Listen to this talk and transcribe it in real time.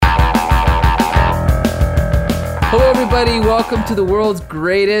Hello, everybody. Welcome to the world's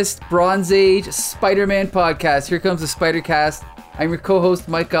greatest Bronze Age Spider-Man podcast. Here comes the Spider-Cast. I'm your co-host,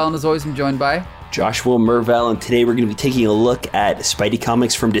 Mike Allen. As always, I'm joined by Joshua Mervell, and today we're going to be taking a look at Spidey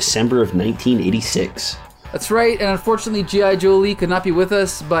Comics from December of 1986. That's right, and unfortunately, G.I. Joe Lee could not be with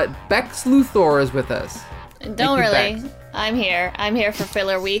us, but Bex Luthor is with us. Don't really. Bex. I'm here. I'm here for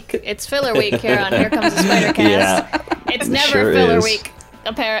filler week. It's filler week here on Here Comes the Spider-Cast. Yeah, it's never sure filler is. Week,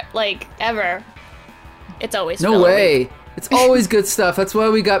 ever. It's always no filler way. Week. It's always good stuff. That's why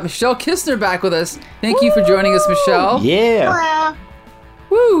we got Michelle Kistner back with us. Thank you for joining us, Michelle. Yeah.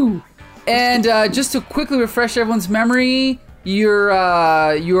 Woo! And just to quickly refresh everyone's memory,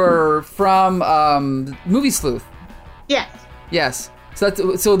 you're from Movie Sleuth. Yes. So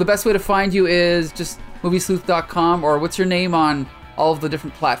the best way to find you is just moviesleuth.com, or what's your name on all of the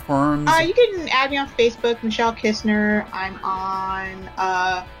different platforms? You can add me on Facebook, Michelle Kistner. I'm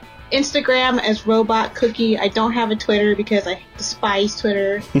on Instagram as Robot Cookie. I don't have a Twitter because I despise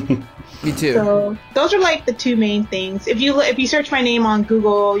Twitter. Me too. So those are like the two main things. If you search my name on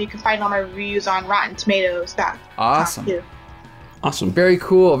Google, you can find all my reviews on Rotten Tomatoes. Awesome. Awesome. Very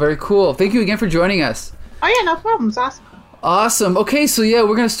cool. Very cool. Thank you again for joining us. Oh yeah, no problem. It's awesome. Awesome. Okay, so yeah,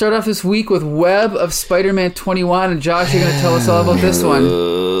 we're going to start off this week with Web of Spider-Man 21, and Josh, you're going to tell us all about this one.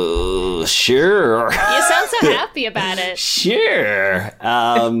 Sure. You sound so happy about it. Sure.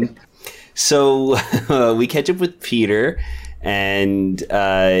 So we catch up with Peter, and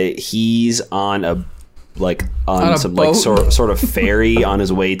he's on some boat? sort of ferry on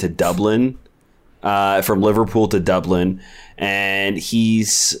his way to Dublin, from Liverpool to Dublin, and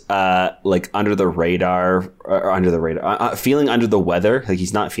he's under the radar, feeling under the weather. Like,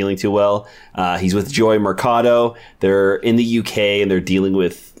 he's not feeling too well. He's with Joy Mercado. They're in the UK, and they're dealing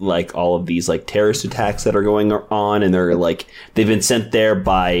with all of these terrorist attacks that are going on, and they're they've been sent there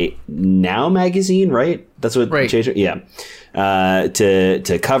by Now magazine, right? That's what. Right. Yeah.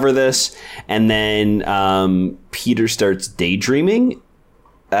 To cover this, and then Peter starts daydreaming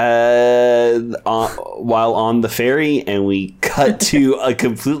while on the ferry, and we cut to a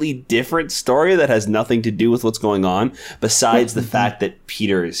completely different story that has nothing to do with what's going on besides the fact that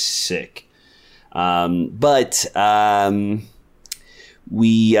Peter is sick. But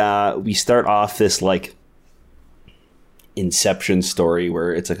we start off this Inception story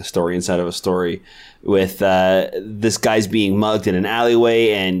where it's a story inside of a story with this guy's being mugged in an alleyway,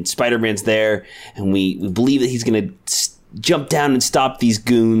 and Spider-Man's there, and we believe that he's going to jump down and stop these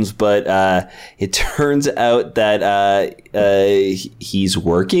goons, but it turns out that he's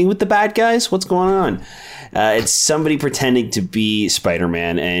working with the bad guys. What's going on? It's somebody pretending to be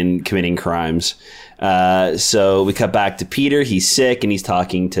Spider-Man and committing crimes. So we cut back to Peter. He's sick, and he's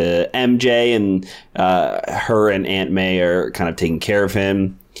talking to MJ, and her and Aunt May are kind of taking care of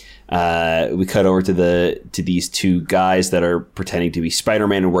him. We cut over to these two guys that are pretending to be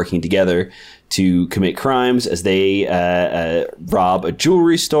Spider-Man and working together to commit crimes as they rob a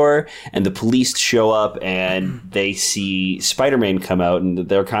jewelry store, and the police show up, and they see Spider-Man come out, and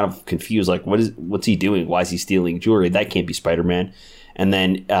they're kind of confused, what's he doing? Why is he stealing jewelry? That can't be Spider-Man. And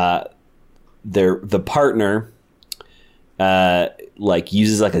then the partner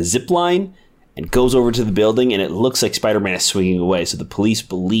uses a zip line and goes over to the building, and it looks like Spider-Man is swinging away. So the police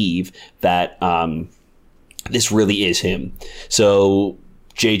believe that this really is him. So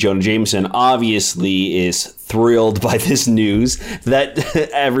J. Jonah Jameson obviously is thrilled by this news that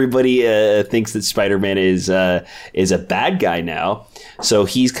everybody thinks that Spider-Man is a bad guy now. So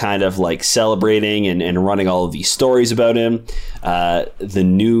he's kind of celebrating and running all of these stories about him. The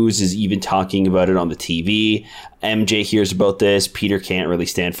news is even talking about it on the TV. MJ hears about this. Peter can't really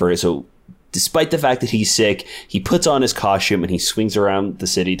stand for it. So despite the fact that he's sick, he puts on his costume and he swings around the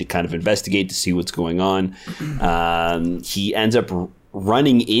city to kind of investigate to see what's going on. He ends up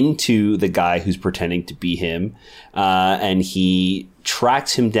running into the guy who's pretending to be him, and he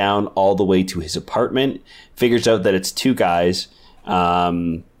tracks him down all the way to his apartment, figures out that it's two guys,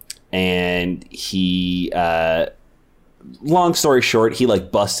 and he long story short, he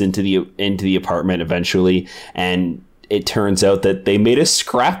busts into the apartment eventually, and it turns out that they made a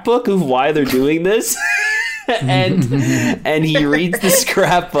scrapbook of why they're doing this. and he reads the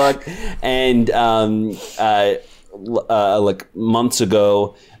scrapbook, and months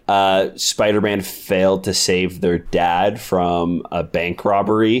ago, Spider-Man failed to save their dad from a bank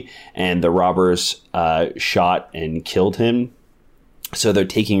robbery, and the robbers shot and killed him. So they're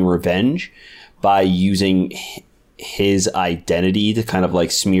taking revenge by using his identity to kind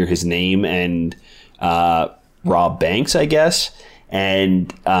of smear his name and rob banks, I guess.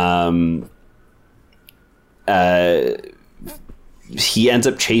 And he ends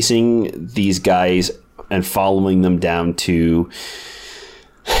up chasing these guys and following them down to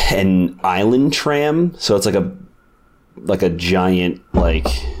an island tram. So it's like a giant, like,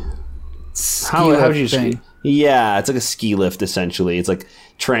 how would you say? Yeah, it's like a ski lift essentially. It's like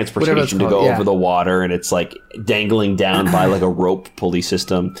transportation to go over the water, and it's like dangling down by like a rope pulley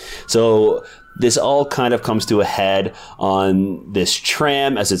system. So this all kind of comes to a head on this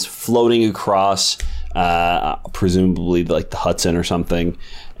tram as it's floating across, presumably like the Hudson or something,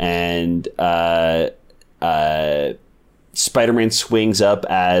 and Spider-Man swings up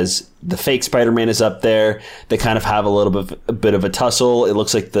as the fake Spider-Man is up there. They kind of have a bit of a tussle. It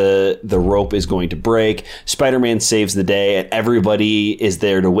looks like the rope is going to break. Spider-Man saves the day, and everybody is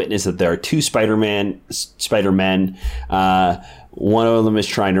there to witness that there are two Spider-Men. One of them is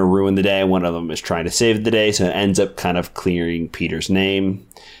trying to ruin the day. One of them is trying to save the day. So it ends up kind of clearing Peter's name.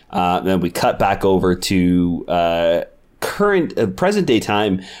 Then we cut back over to present day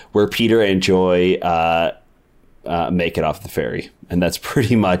time where Peter and Joy make it off the ferry, and that's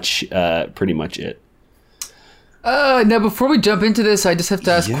pretty much it. Now before we jump into this, I just have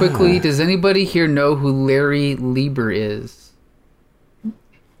to ask quickly: does anybody here know who Larry Lieber is?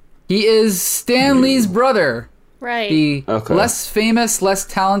 He is Stan Lee's brother, right? The less famous, less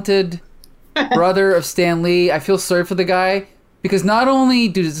talented brother of Stan Lee. I feel sorry for the guy because not only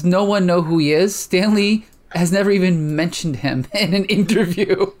does no one know who he is, Stan Lee has never even mentioned him in an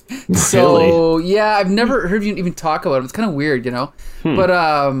interview. Really? So, yeah, I've never heard you even talk about him. It's kind of weird, you know? But,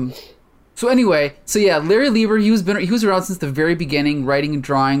 so anyway, Larry Lieber, he was around since the very beginning, writing and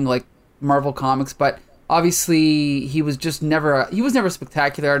drawing, like, Marvel Comics, but obviously he was never a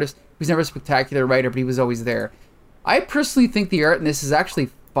spectacular artist. He was never a spectacular writer, but he was always there. I personally think the art in this is actually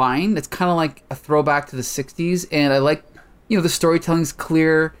fine. It's kind of like a throwback to the 60s, and I like, the storytelling's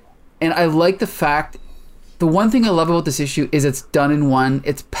clear, and I like the fact. The one thing I love about this issue is it's done in one.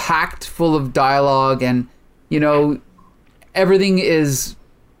 It's packed full of dialogue, and everything is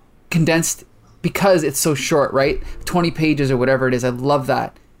condensed because it's so short, right? 20 pages or whatever it is. I love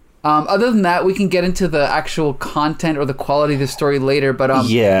that. Other than that, we can get into the actual content or the quality of the story later. But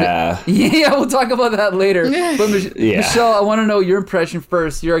we'll talk about that later. But Michelle, I want to know your impression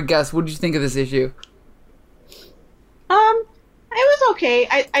first. You're a guest. What did you think of this issue? It was okay.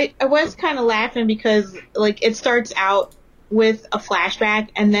 I was kind of laughing because, like, it starts out with a flashback,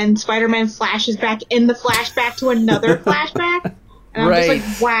 and then Spider-Man flashes back in the flashback to another flashback. And I'm just like,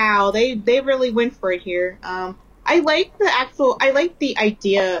 wow, they really went for it here. I like the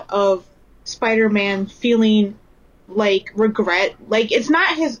idea of Spider-Man feeling like regret. Like, it's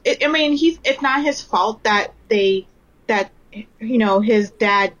not it's not his fault that his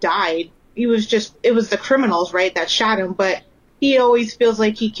dad died. It was the criminals, right, that shot him, but he always feels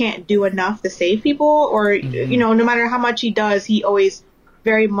like he can't do enough to save people, or, no matter how much he does, he always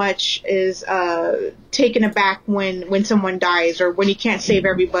very much is taken aback when someone dies or when he can't save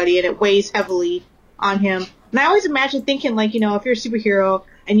everybody, and it weighs heavily on him. And I always imagine thinking, like, if you're a superhero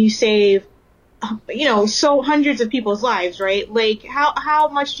and you save, so hundreds of people's lives, right? Like, how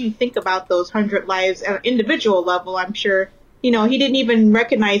much do you think about those 100 lives at an individual level? I'm sure, he didn't even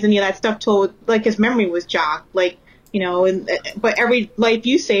recognize any of that stuff till, like, his memory was jogged. Like, but every life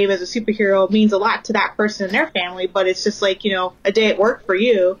you save as a superhero means a lot to that person and their family, but it's just like, a day at work for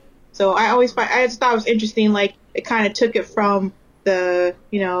you. So I just thought it was interesting, like, it kind of took it from the,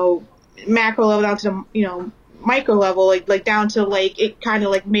 macro level down to the, micro level, like down to, like, it kind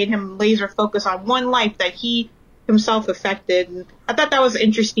of, like, made him laser focus on one life that he himself affected. And I thought that was an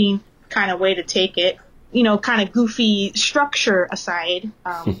interesting kind of way to take it, kind of goofy structure aside.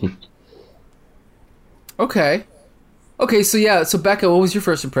 Okay, so Becca, what was your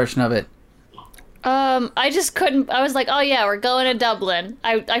first impression of it? I just couldn't. I was like, oh yeah, we're going to Dublin.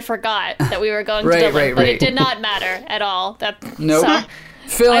 I forgot that we were going to Dublin, but it did not matter at all. Nope. So,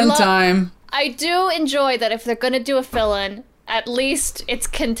 fill-in time. I do enjoy that if they're going to do a fill-in, at least it's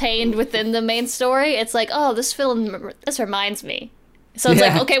contained within the main story. It's like, oh, this reminds me. So it's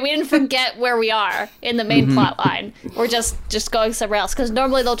like, okay, we didn't forget where we are in the main plot line. We're just going somewhere else. Because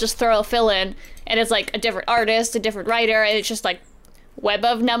normally they'll just throw a fill-in, and it's like a different artist, a different writer, and it's just like Web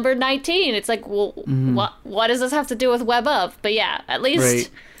of number 19. It's like, well, what does this have to do with Web of? But yeah, at least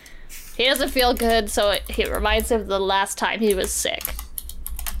he doesn't feel good, so it reminds him of the last time he was sick.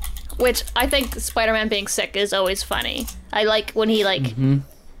 Which I think Spider-Man being sick is always funny. I like when he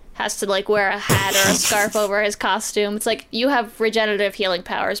has to like wear a hat or a scarf over his costume. It's like, you have regenerative healing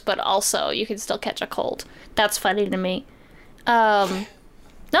powers, but also you can still catch a cold. That's funny to me. No,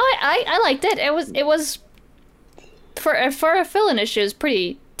 I liked it. It was for a fill-in issue is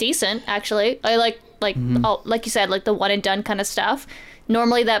pretty decent, actually. I like you said, like the one and done kind of stuff.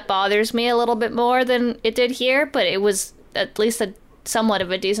 Normally that bothers me a little bit more than it did here, but it was at least somewhat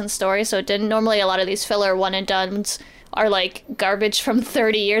of a decent story, so it didn't. Normally a lot of these filler one and dones are like garbage from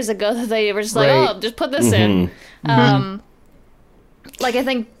 30 years ago that they were just like, Right. oh, just put this in. Like, I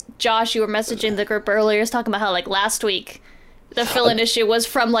think, Josh, you were messaging the group earlier, talking about how, like, last week the fill-in issue was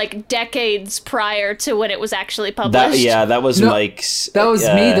from, like, decades prior to when it was actually published. That was No, Mike's. That was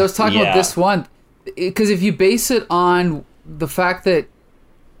me that was talking about yeah. this one. Because if you base it on the fact that...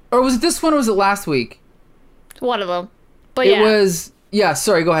 Or was it this one or was it last week? One of them. But It yeah, was... Yeah,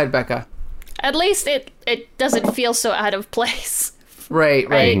 sorry, go ahead, Becca. at least it doesn't feel so out of place. Right.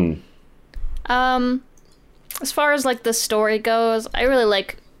 Right. As far as, like, the story goes, I really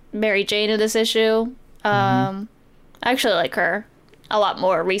like Mary Jane in this issue. I actually like her a lot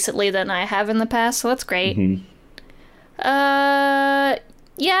more recently than I have in the past, so that's great.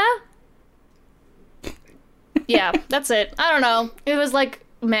 Yeah. Yeah, that's it. I don't know. It was like,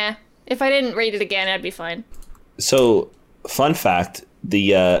 meh. If I didn't read it again, I'd be fine. So, fun fact: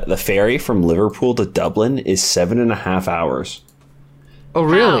 the ferry from Liverpool to Dublin is 7.5 hours. Oh,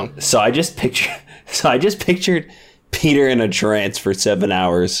 really? How? So I just pictured Peter in a trance for 7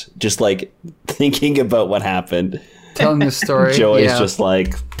 hours, just like thinking about what happened. Telling the story. Joey's yeah. just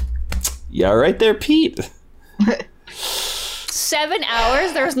like, yeah, right there, Pete. 7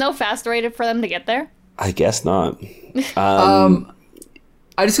 hours? There was no fast way for them to get there? I guess not.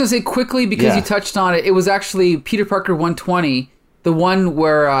 I just gonna say quickly because Yeah. you touched on it. It was actually Peter Parker 120, the one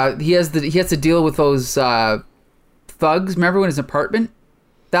where he has to deal with those thugs. Remember when his apartment?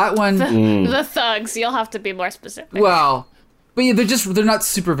 That one. The thugs. You'll have to be more specific. Well, but yeah, they're not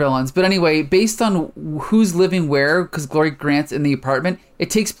super villains. But anyway, based on who's living where, because Glory Grant's in the apartment, it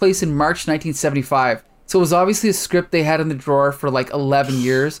takes place in March 1975. So it was obviously a script they had in the drawer for like 11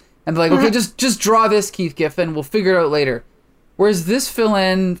 years, and they're like, okay, just draw this, Keith Giffen. We'll figure it out later. Whereas this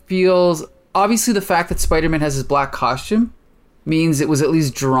fill-in feels obviously the fact that Spider-Man has his black costume means it was at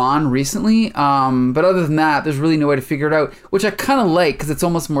least drawn recently. But other than that, there's really no way to figure it out, which I kind of like because it's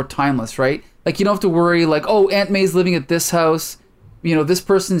almost more timeless, right? Like you don't have to worry like, oh, Aunt May's living at this house. You know, this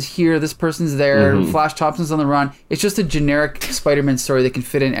person's here, this person's there. Flash Thompson's on the run. It's just a generic Spider-Man story that can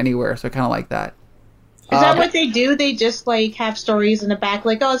fit in anywhere. So I kind of like that. Is that what they do? They just like have stories in the back,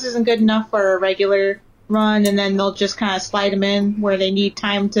 like, oh, this isn't good enough for a regular run, and then they'll just kind of slide them in where they need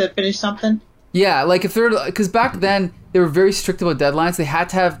time to finish something. Yeah, like if they're, because back then they were very strict about deadlines. They had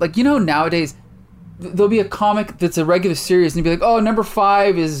to have, like, you know, nowadays there'll be a comic that's a regular series and you'd be like, oh, number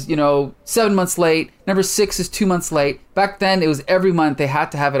 5 is, 7 months late. Number 6 is 2 months late. Back then it was every month they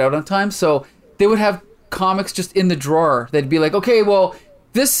had to have it out on time. So they would have comics just in the drawer. They'd be like, okay, well,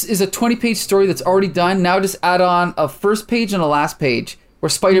 this is a 20-page story that's already done. Now just add on a first page and a last page where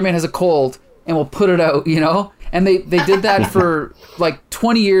Spider-Man has a cold and we'll put it out, And they did that for like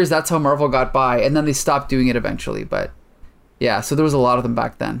 20 years. That's how Marvel got by. And then they stopped doing it eventually. But yeah, so there was a lot of them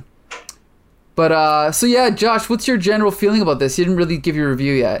back then. But so yeah, Josh, what's your general feeling about this? You didn't really give your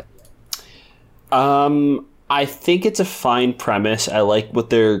review yet. I think it's a fine premise. I like what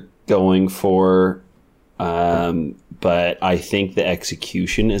they're going for. But I think the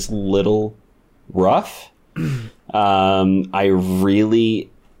execution is a little rough. I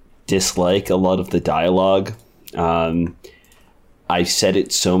really dislike a lot of the dialogue. I've said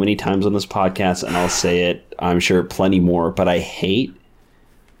it so many times on this podcast, and I'll say it, I'm sure, plenty more, but I hate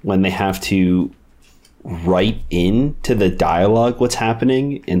when they have to write into the dialogue what's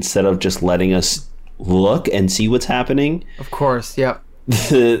happening instead of just letting us look and see what's happening. Of course, yep.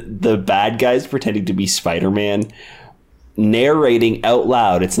 The bad guys pretending to be Spider-Man narrating out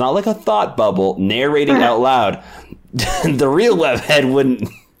loud. It's not like a thought bubble. Narrating out loud. The real webhead wouldn't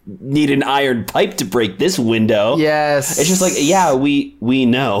need an iron pipe to break this window. Yes. It's just like, yeah, we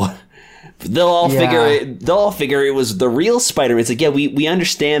know. They'll all figure it was the real Spider-Man. It's like, yeah, we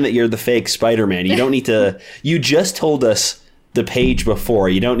understand that you're the fake Spider-Man. You don't need to. You just told us the page before.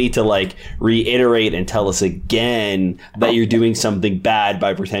 You don't need to like reiterate and tell us again that you're doing something bad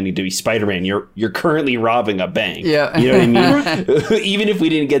by pretending to be Spider-Man. You're currently robbing a bank. Yeah. You know what I mean? Even if we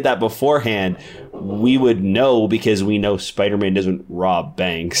didn't get that beforehand, we would know because we know Spider-Man doesn't rob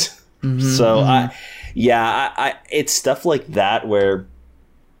banks. So it's stuff like that where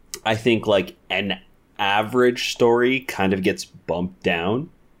I think like an average story kind of gets bumped down.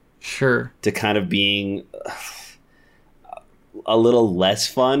 Sure. To kind of being a little less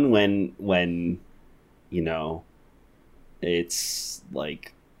fun when it's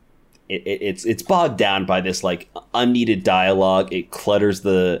like it's bogged down by this like unneeded dialogue. It clutters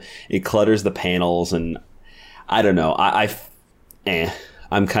the panels, and I don't know.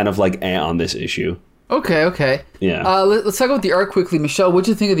 I'm kind of like on this issue. Okay. Yeah. Let's talk about the art quickly. Michelle, what'd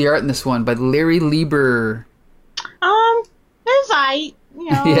you think of the art in this one by Larry Lieber? It was aight.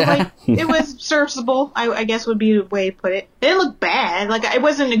 Yeah. Like, it was serviceable, I guess would be the way to put it. It didn't look bad. Like, it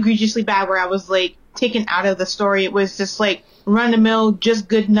wasn't egregiously bad where I was, like, taken out of the story. It was just, like, run-of-the-mill, just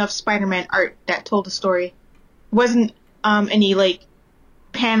good enough Spider-Man art that told the story. It wasn't, any, like,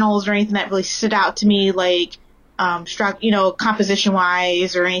 panels or anything that really stood out to me, like,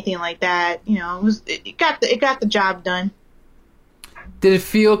 composition-wise or anything like that. It got the job done. Did it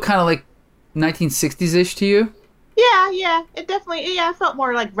feel kind of like 1960s-ish to you? Yeah, it definitely, it felt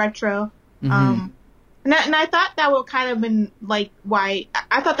more like retro. Mm-hmm. And I thought that would kind of been like why,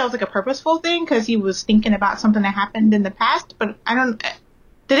 I thought that was like a purposeful thing because he was thinking about something that happened in the past, but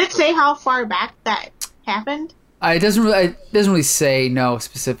did it say how far back that happened? It doesn't really say, no,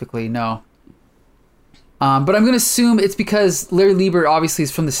 specifically, no. But I'm going to assume it's because Larry Lieber obviously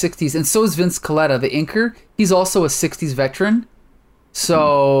is from the 60s, and so is Vince Colletta, the inker. He's also a 60s veteran.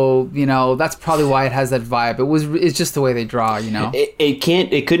 So, that's probably why it has that vibe. It's just the way they draw, It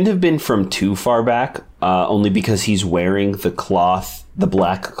couldn't have been from too far back, only because he's wearing the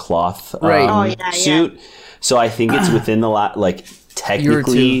black cloth suit. Yeah. So I think it's within the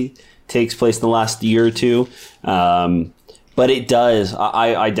technically takes place in the last year or two. But it does,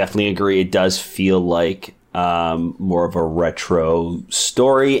 I definitely agree, it does feel like more of a retro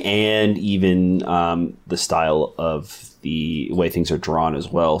story, and even the style of the way things are drawn as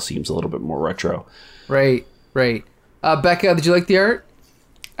well seems a little bit more retro. Right. Becca, did you like the art?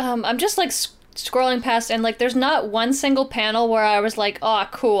 I'm just like scrolling past, and like there's not one single panel where I was like, oh,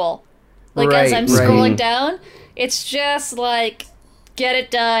 cool. Like as I'm scrolling down, it's just like, get it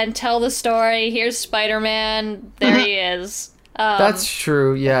done, tell the story, here's Spider-Man, there he is. That's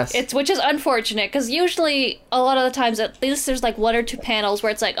true, yes. Which is unfortunate, because usually a lot of the times at least there's like one or two panels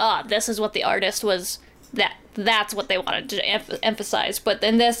where it's like, this is what the artist was, that's what they wanted to emphasize. But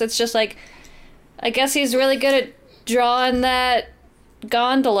in this, it's just like, I guess he's really good at drawing that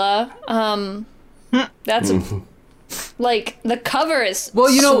gondola. That's like, the cover is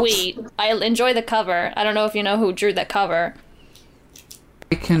sweet. I enjoy the cover. I don't know if you know who drew that cover.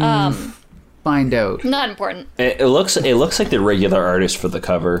 I can find out. Not important. It looks like the regular artist for the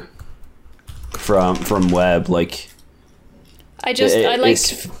cover from Webb. Like, it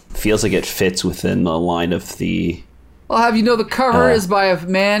feels like it fits within the line of the. I'll have you know the cover is by a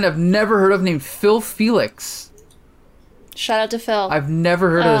man I've never heard of named Phil Felix. Shout out to Phil. I've never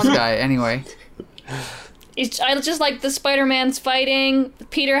heard of this guy. Anyway, I just like the Spider-Man's fighting.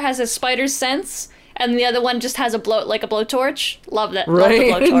 Peter has his spider sense, and the other one just has a blowtorch. Love that. Right?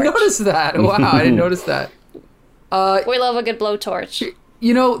 Love the blowtorch. I didn't notice that. Wow, I didn't notice that. We love a good blowtorch.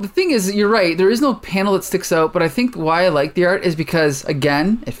 The thing is, you're right. There is no panel that sticks out, but I think why I like the art is because,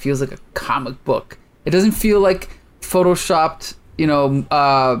 again, it feels like a comic book. It doesn't feel like photoshopped,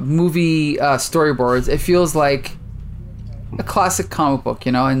 movie storyboards. It feels like a classic comic book,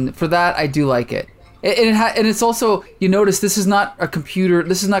 and for that, I do like it. And it's also, you notice this is not a computer.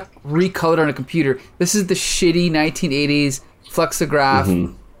 This is not recolored on a computer. This is the shitty 1980s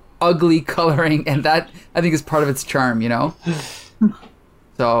flexograph, ugly coloring, and that, I think, is part of its charm,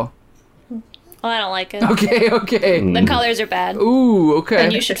 So. Well, I don't like it. Okay. The colors are bad. Ooh, okay.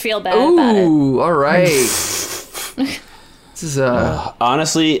 And you should feel bad about it. Ooh, all right. This is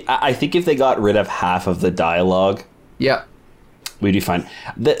honestly, I think if they got rid of half of the dialogue, we'd be fine.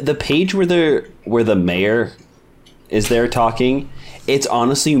 The page where the mayor is there talking, it's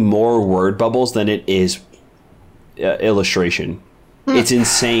honestly more word bubbles than it is illustration. It's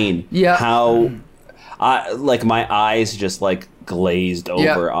insane how my eyes just like glazed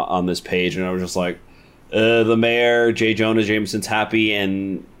over on this page, and I was just like, the mayor, J. Jonah Jameson's happy,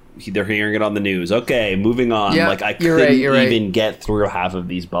 and they're hearing it on the news. Okay, moving on. Like, I couldn't even get through half of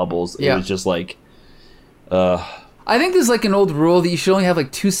these bubbles. It was just like, I think there's like an old rule that you should only have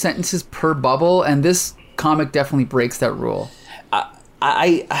like 2 sentences per bubble, and this comic definitely breaks that rule.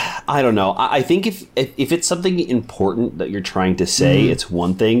 I don't know. I think if it's something important that you're trying to say, it's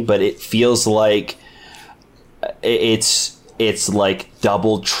one thing, but it feels like it's like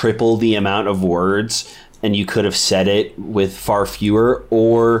double, triple the amount of words, and you could have said it with far fewer,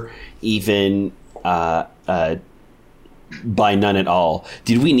 or even by none at all.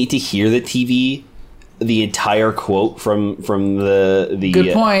 Did we need to hear the entire quote from the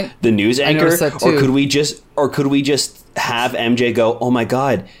good point. The news anchor, or could we just have MJ go, "Oh my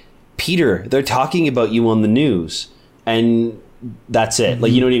God, Peter, they're talking about you on the news," and that's it.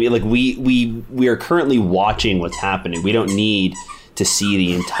 Like, you know what I mean? Like, we are currently watching what's happening. We don't need to see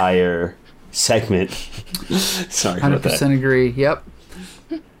the entire segment. Sorry about that. 100% agree. Yep.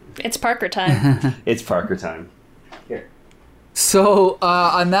 It's Parker time. It's Parker time. Here. So,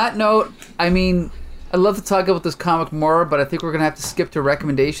 on that note, I mean, I'd love to talk about this comic more, but I think we're going to have to skip to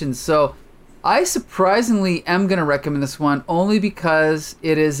recommendations. So, I surprisingly am going to recommend this one only because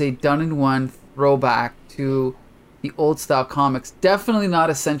it is a done-in-one throwback to the old-style comics. Definitely not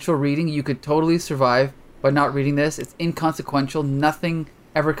essential reading. You could totally survive by not reading this. It's inconsequential. Nothing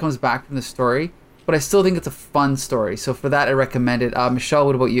ever comes back from the story. But I still think it's a fun story. So for that, I recommend it. Michelle,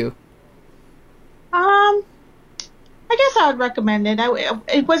 what about you? I guess I would recommend it.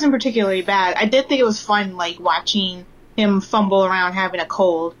 It wasn't particularly bad. I did think it was fun, like, watching him fumble around having a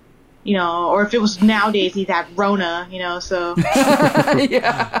cold, you know, or if it was nowadays, he'd have Rona, you know, so.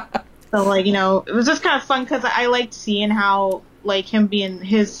 Yeah. So, like, you know, it was just kind of fun because I liked seeing how, like, him being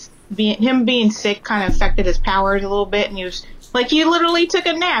sick kind of affected his powers a little bit, and he was, like, he literally took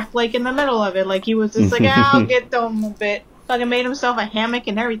a nap, like, in the middle of it. Like, he was just like, I'll get them a bit. Fucking made himself a hammock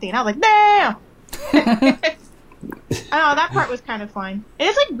and everything. And I was like, damn! I don't know, that part was kind of fun. And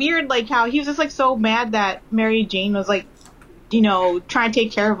it's, like, weird, like, how he was just, like, so mad that Mary Jane was, like, you know, trying to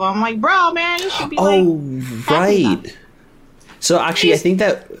take care of him. I'm like, bro, man, you should be, like, right. So, actually, I think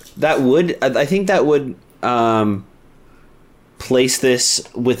that would place this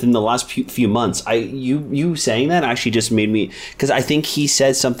within the last few months. You saying that actually just made me, because I think he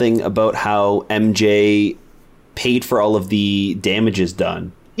said something about how MJ paid for all of the damages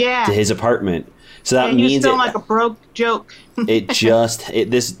done to his apartment. So that means still like a broke joke.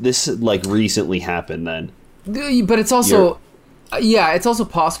 this like recently happened then. But it's also it's also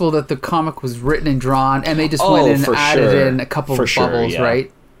possible that the comic was written and drawn and they just went in and added in a couple of bubbles,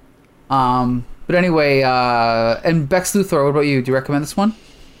 right? But anyway, and Bex Luthor, what about you? Do you recommend this one?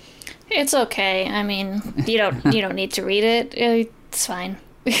 It's okay. I mean, you don't need to read it. It's fine.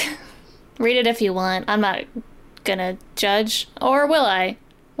 Read it if you want. I'm not gonna judge, or will I?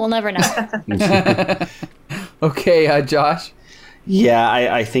 We'll never know. Okay, Josh. Yeah,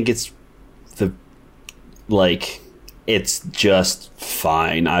 I think it's it's just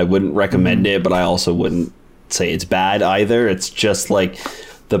fine. I wouldn't recommend it, but I also wouldn't say it's bad either. It's just like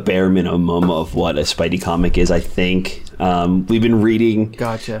the bare minimum of what a Spidey comic is, I think. We've been reading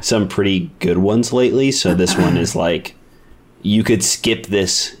some pretty good ones lately, so this one is like, you could skip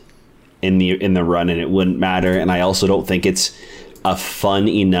this in the run and it wouldn't matter. And I also don't think it's a fun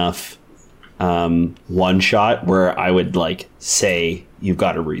enough one shot where I would like say you've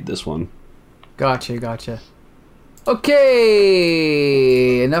got to read this one. Gotcha.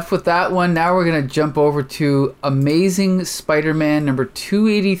 Okay, enough with that one. Now we're going to jump over to Amazing Spider-Man number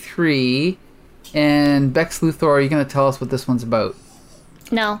 283. And Bex Luthor, are you going to tell us what this one's about?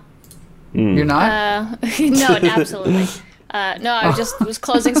 No. You're not? No, absolutely. No, I just was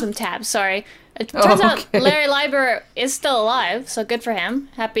closing some tabs. Sorry. It turns out Larry Lieber is still alive, so good for him.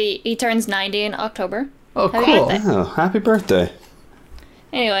 He turns 90 in October. Oh, cool. Happy birthday.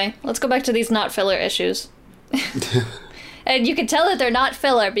 Anyway, let's go back to these not filler issues. And you can tell that they're not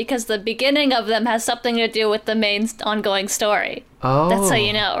filler because the beginning of them has something to do with the main ongoing story. Oh. That's how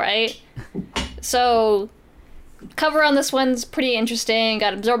you know, right? So, cover on this one's pretty interesting.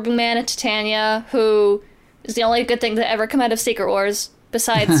 Got Absorbing Man and Titania, who is the only good thing to ever come out of Secret Wars,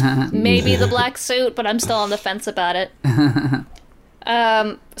 besides maybe the black suit, but I'm still on the fence about it.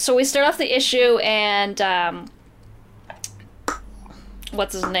 So we start off the issue, and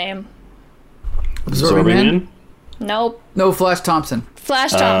what's his name? Absorbing Man? Nope. No, Flash Thompson.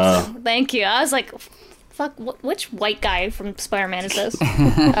 Flash Thompson. Thank you. I was like, fuck, which white guy from Spider-Man is this?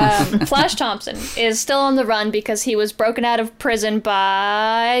 Flash Thompson is still on the run because he was broken out of prison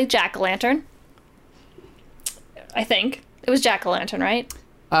by Jack-O-Lantern. I think. It was Jack-O-Lantern, right?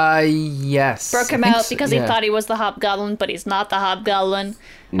 Yes. Broke him out because he thought he was the Hobgoblin, but he's not the Hobgoblin.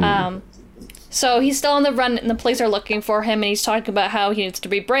 So he's still on the run, and the police are looking for him, and he's talking about how he needs to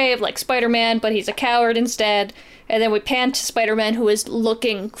be brave, like Spider-Man, but he's a coward instead. And then we pan to Spider-Man, who is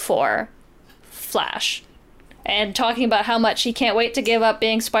looking for Flash, and talking about how much he can't wait to give up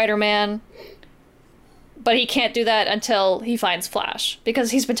being Spider-Man, but he can't do that until he finds Flash,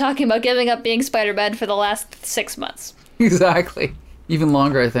 because he's been talking about giving up being Spider-Man for the last 6 months. Exactly. Even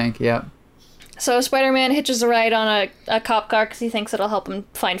longer, I think, yeah. So Spider-Man hitches a ride on a cop car because he thinks it'll help him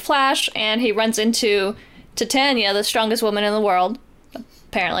find Flash, and he runs into Titania, the strongest woman in the world,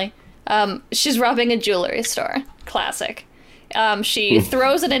 apparently. She's robbing a jewelry store. Classic. She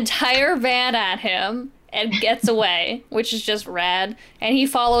throws an entire van at him and gets away, which is just rad. And he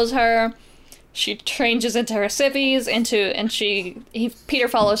follows her. She changes into her civvies, Peter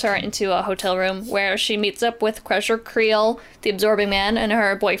follows her into a hotel room where she meets up with Crusher Creel, the Absorbing Man, and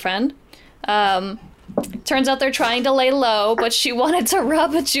her boyfriend. Turns Turns out they're trying to lay low, but she wanted to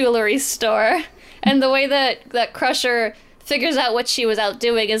rob a jewelry store. And the way that Crusher figures out what she was out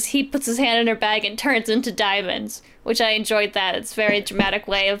doing is he puts his hand in her bag and turns into diamonds, which I enjoyed that. It's a very dramatic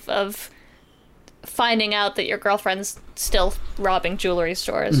way of finding out that your girlfriend's still robbing jewelry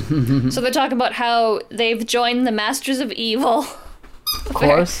stores. So they're talking about how they've joined the Masters of Evil. Of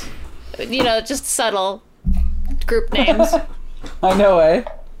course. You know, just subtle group names. I know, eh?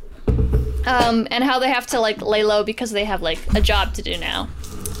 And how they have to, like, lay low because they have, like, a job to do now.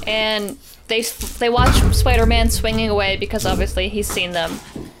 And they watch Spider-Man swinging away because obviously he's seen them.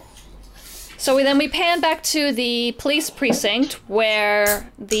 So we pan back to the police precinct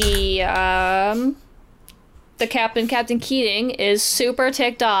where the Captain Keating is super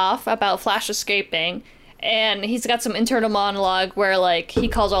ticked off about Flash escaping, and he's got some internal monologue where, like, he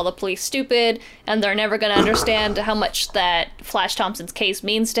calls all the police stupid and they're never going to understand how much that Flash Thompson's case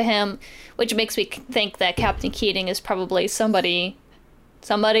means to him, which makes me think that Captain Keating is probably somebody.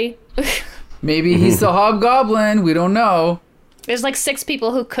 Maybe he's the Hobgoblin. We don't know. There's like 6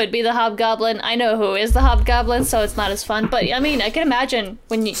 people who could be the Hobgoblin. I know who is the Hobgoblin, so it's not as fun. But I mean, I can imagine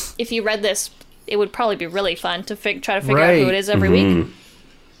if you read this, it would probably be really fun to try to figure out who it is every week.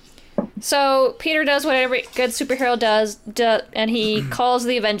 So Peter does what every good superhero does, and he calls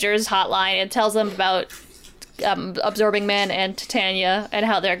the Avengers hotline and tells them about Absorbing Man and Titania and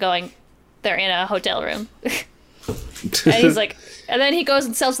how they're in a hotel room. And he's like, and then he goes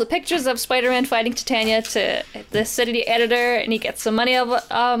and sells the pictures of Spider-Man fighting Titania to the city editor, and he gets some money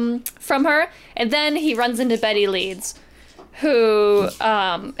from her. And then he runs into Betty Leeds, who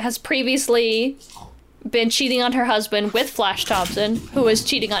has previously been cheating on her husband with Flash Thompson, who was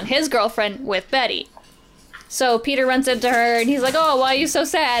cheating on his girlfriend with Betty. So Peter runs into her, and he's like, oh, why are you so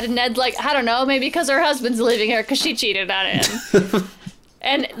sad? And Ned's like, I don't know, maybe because her husband's leaving her because she cheated on him.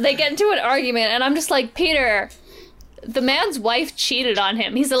 And they get into an argument, and I'm just like, Peter, the man's wife cheated on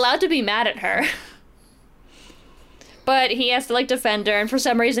him. He's allowed to be mad at her. But he has to, like, defend her, and for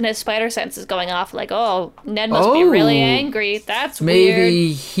some reason his spider sense is going off, like, oh, Ned must be really angry. That's weird.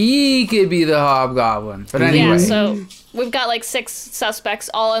 Maybe he could be the Hobgoblin. But anyway. Yeah, so we've got, like, 6 suspects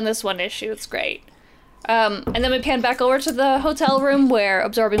all in this one issue. It's great. And then we pan back over to the hotel room where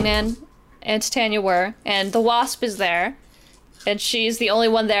Absorbing Man and Titania were, and the Wasp is there. And she's the only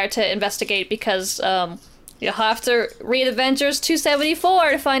one there to investigate because you'll have to read Avengers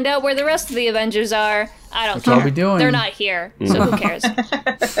 274 to find out where the rest of the Avengers are. I don't care. What are we doing? They're not here, so who cares?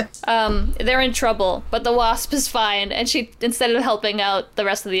 They're in trouble, but the Wasp is fine, and she, instead of helping out the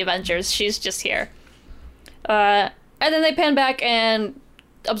rest of the Avengers, she's just here. And then they pan back, and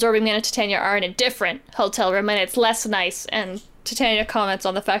Absorbing Man and Titania are in a different hotel room, and it's less nice, and Titania comments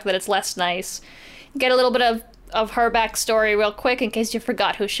on the fact that it's less nice. Get a little bit of her backstory real quick in case you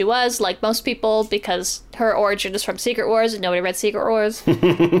forgot who she was, like most people, because her origin is from Secret Wars and nobody read Secret Wars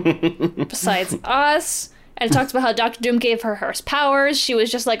besides us. And it talks about how Doctor Doom gave her powers. She was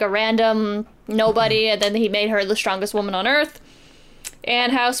just like a random nobody, and then he made her the strongest woman on Earth.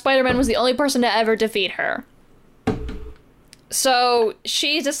 And how Spider-Man was the only person to ever defeat her. So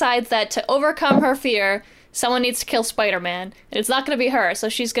she decides that to overcome her fear, someone needs to kill Spider-Man, and it's not going to be her, so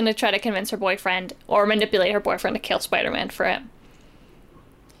she's going to try to convince her boyfriend, or manipulate her boyfriend to kill Spider-Man for him.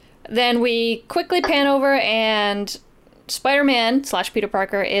 Then we quickly pan over, and Spider-Man / Peter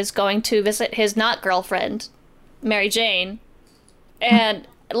Parker is going to visit his not-girlfriend, Mary Jane, and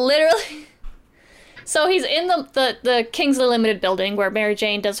literally... So he's in the Kingsley Limited building where Mary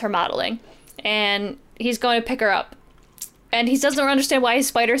Jane does her modeling, and he's going to pick her up. And he doesn't understand why his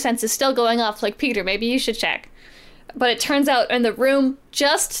spider sense is still going off. Like, Peter, maybe you should check. But it turns out in the room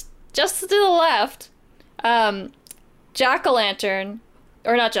just to the left, Jack-o'-lantern,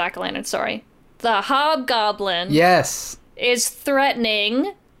 or not Jack-o'-lantern, sorry, the Hobgoblin, yes, is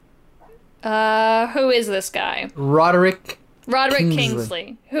threatening. Who is this guy? Roderick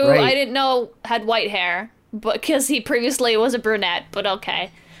Kingsley, who right. I didn't know had white hair, but because he previously was a brunette. But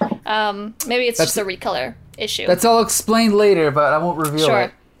okay, maybe it's just a recolor issue. That's all explained later, but I won't reveal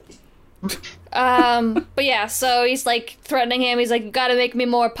it. But yeah, so he's like threatening him. He's like, you gotta make me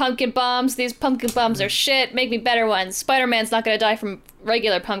more pumpkin bombs. These pumpkin bombs are shit. Make me better ones. Spider-Man's not gonna die from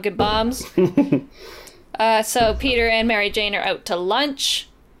regular pumpkin bombs. So Peter and Mary Jane are out to lunch.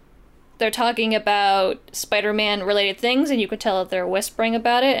 They're talking about Spider-Man related things, and you can tell that they're whispering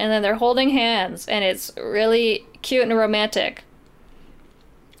about it, and then they're holding hands, and it's really cute and romantic.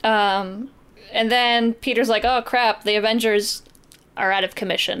 And then Peter's like, oh crap, the Avengers are out of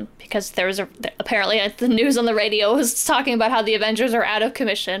commission, because there was apparently the news on the radio was talking about how the Avengers are out of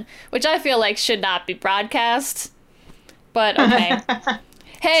commission, which I feel like should not be broadcast, but okay.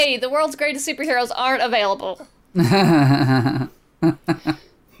 hey, the world's greatest superheroes aren't available.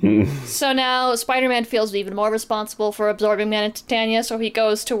 So now Spider-Man feels even more responsible for absorbing Man and Titania, so he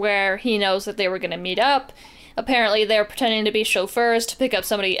goes to where he knows that they were going to meet up. Apparently they're pretending to be chauffeurs to pick up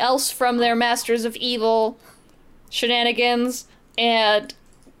somebody else from their Masters of Evil shenanigans, and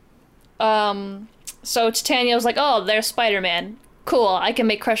so Titania was like, oh, there's Spider-Man. Cool, I can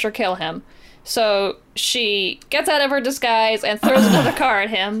make Crusher kill him. So she gets out of her disguise and throws another car at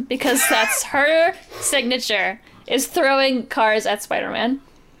him, because that's her signature, is throwing cars at Spider-Man.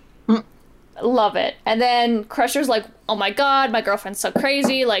 Love it. And then Crusher's like, oh my god, my girlfriend's so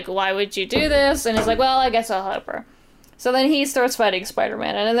crazy, like, why would you do this? And he's like, well, I guess I'll help her. So then he starts fighting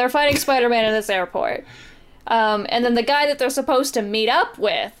Spider-Man, and then they're fighting Spider-Man in this airport. And then the guy that they're supposed to meet up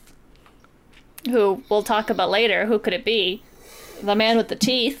with, who we'll talk about later, who could it be? The man with the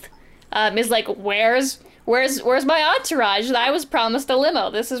teeth, is like, where's my entourage? I was promised a limo.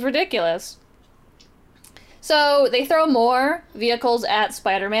 This is ridiculous. So they throw more vehicles at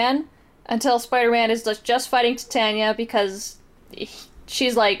Spider-Man until Spider-Man is just fighting Titania because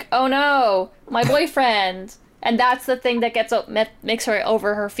she's like, oh no, my boyfriend. And that's the thing that makes her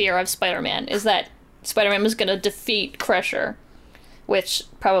over her fear of Spider-Man, is that Spider-Man was going to defeat Crusher. Which,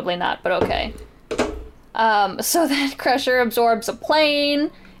 probably not, but okay. So then Crusher absorbs a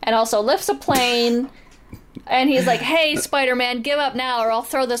plane and also lifts a plane. And he's like, hey, Spider-Man, give up now or I'll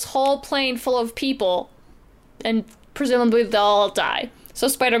throw this whole plane full of people. And presumably they'll all die. So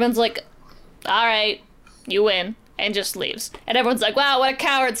Spider-Man's like, all right, you win. And just leaves. And everyone's like, wow, what a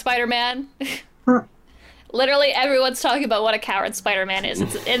coward, Spider-Man. Literally everyone's talking about what a coward Spider-Man is.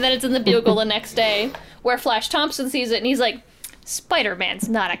 And then it's in the Bugle the next day where Flash Thompson sees it and he's like, Spider-Man's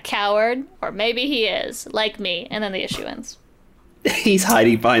not a coward. Or maybe he is, like me. And then the issue ends. He's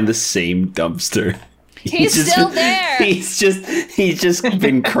hiding behind the same dumpster. He's still there. He's just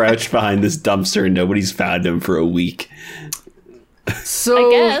been crouched behind this dumpster and nobody's found him for a week. So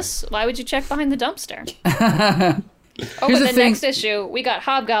I guess, why would you check behind the dumpster? Oh, but the next issue, we got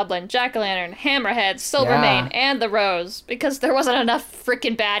Hobgoblin, Jack-O-Lantern, Hammerhead, Silvermane, and the Rose. Because there wasn't enough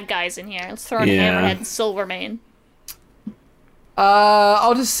freaking bad guys in here. Let's throw in Hammerhead and Silvermane.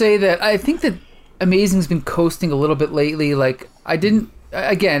 I'll just say that I think that Amazing's been coasting a little bit lately. Like, again,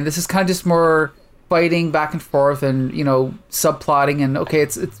 this is kind of just more fighting back and forth and, subplotting, and okay,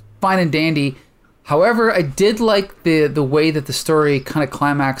 it's fine and dandy. However, I did like the way that the story kind of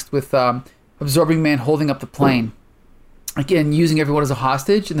climaxed with Absorbing Man holding up the plane. Again, using everyone as a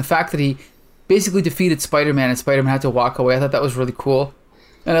hostage, and the fact that he basically defeated Spider-Man and Spider-Man had to walk away. I thought that was really cool.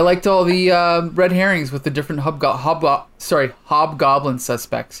 And I liked all the red herrings with the different hobgoblin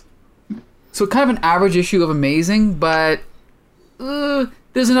suspects. So kind of an average issue of Amazing, but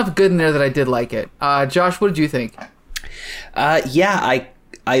there's enough good in there that I did like it. Josh, what did you think?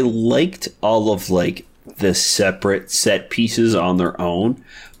 I liked all of the separate set pieces on their own,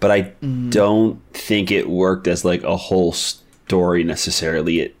 but I don't think it worked as a whole story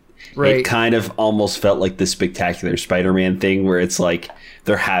necessarily. It kind of almost felt like the Spectacular Spider-Man thing, where it's like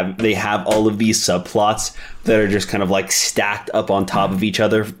they have all of these subplots that are just kind of stacked up on top of each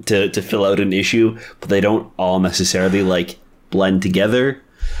other to fill out an issue, but they don't all necessarily blend together.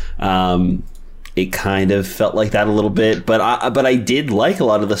 It kind of felt like that a little bit, but I did like a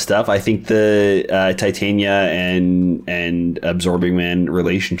lot of the stuff. I think the Titania and Absorbing Man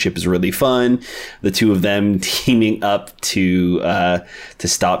relationship is really fun. The two of them teaming up to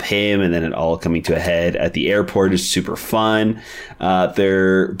stop him, and then it all coming to a head at the airport is super fun.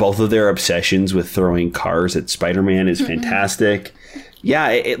 Both of their obsessions with throwing cars at Spider-Man is fantastic. Yeah,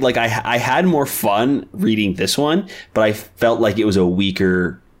 I had more fun reading this one, but I felt like it was a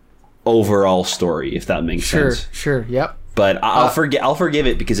weaker overall story, if that makes sense. Sure, yep. But I'll forgive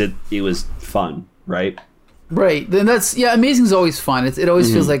it because it was fun, right? Right. Then Amazing's always fun. It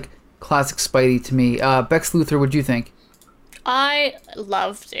always feels like classic Spidey to me. Bex Luthor, what'd you think? I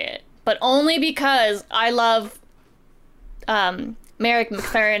loved it, but only because I love Merrick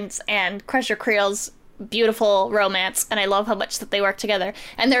McFerrin's and Crusher Creel's beautiful romance, and I love how much that they work together,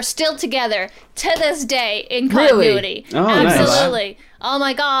 and they're still together to this day in continuity. Really? Oh, absolutely. Nice. Oh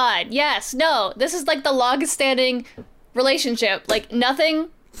my god, yes. No, this is the longest standing relationship. Nothing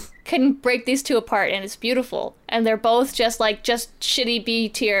can break these two apart, and it's beautiful. And they're both just shitty B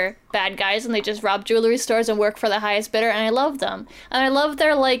tier bad guys, and they just rob jewelry stores and work for the highest bidder, and I love them. And I love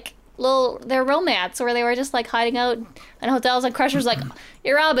their their romance, where they were just hiding out in hotels, and Crusher's like,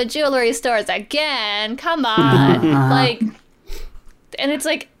 you're robbing jewelry stores again, come on. And it's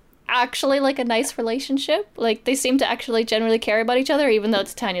actually a nice relationship. They seem to actually genuinely care about each other, even though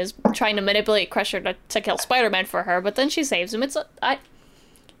Titania's trying to manipulate Crusher to kill Spider-Man for her, but then she saves him.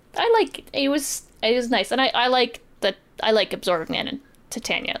 it was nice, and I like Absorbing Man and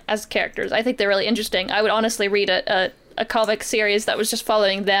Titania as characters. I think they're really interesting. I would honestly read a comic series that was just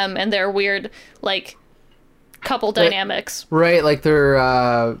following them and their weird like couple dynamics. Right, like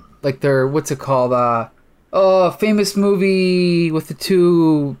their what's it called? Famous movie with the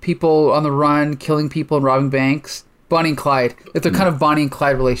two people on the run, killing people and robbing banks. Bonnie and Clyde. Like they're kind of Bonnie and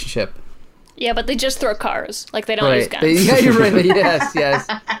Clyde relationship. Yeah, but they just throw cars. Like they don't use guns. Yeah, you're right. Yes.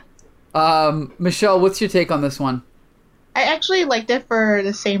 Michelle, what's your take on this one? I actually liked it for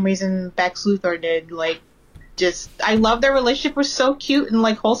the same reason Bex Luthor did. Like, I love their relationship was so cute and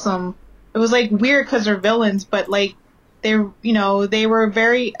like wholesome. It was like weird because they're villains, but like they were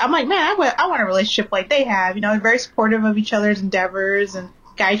very. I'm like, man, I want a relationship like they have. Very supportive of each other's endeavors and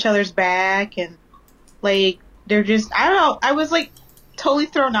got each other's back, and like they're just. I don't know. I was like totally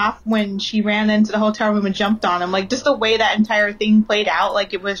thrown off when she ran into the hotel room and jumped on him. Like just the way that entire thing played out.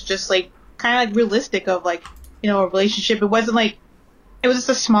 Like it was just like kind of like realistic of like a relationship. It wasn't like. It was just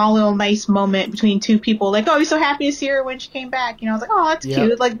a small little nice moment between two people. Like, oh, you're so happy to see her when she came back. I was like, oh, that's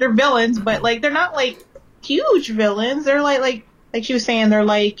cute. Like, they're villains, but, like, they're not, like, huge villains. They're, like she was saying, they're,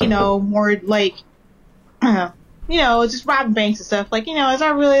 like, more, like, just robbing banks and stuff. Like, it's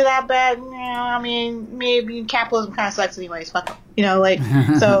not really that bad. I mean, maybe capitalism kind of sucks anyways. Fuck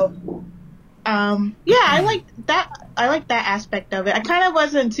them. So, I liked that. I liked that aspect of it. I kind of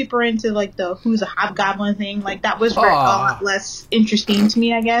wasn't super into like the who's a hobgoblin thing. Like that was a lot less interesting to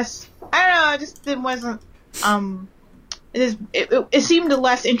me, I guess. I don't know. It just wasn't. It seemed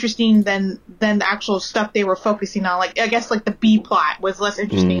less interesting than the actual stuff they were focusing on. Like I guess like the B plot was less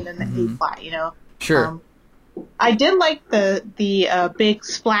interesting than the A plot. Sure. I did like the big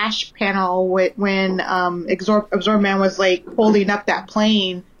splash panel when Absorb Man was like holding up that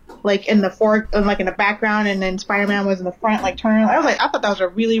plane. Like in the background, and then Spider-Man was in the front, like turning. I thought that was a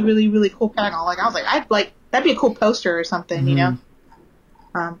really, really, really cool panel. Like I was like, that'd be a cool poster or something,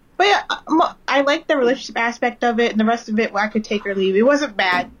 But yeah, I like the relationship aspect of it, and the rest of it, I could take or leave. It wasn't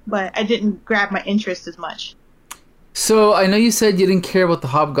bad, but I didn't grab my interest as much. So I know you said you didn't care about the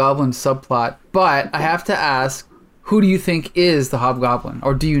Hobgoblin subplot, but I have to ask, who do you think is the Hobgoblin,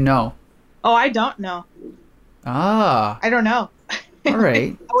 or do you know? Oh, I don't know. I don't know. All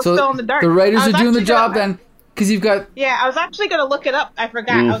right. I was still in the dark. The writers are doing the job then, because you've got. Yeah, I was actually gonna look it up. I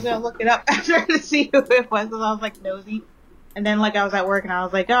forgot. I was gonna look it up after to see who it was, because I was like nosy, and then like I was at work and I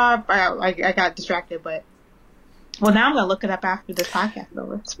was like, I got distracted. But now I'm gonna look it up after this podcast is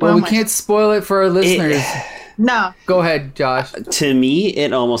over. We can't spoil it for our listeners. No. Go ahead, Josh. To me,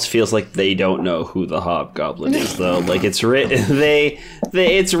 it almost feels like they don't know who the Hobgoblin is, though. Like it's written,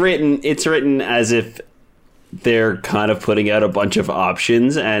 it's written as if they're kind of putting out a bunch of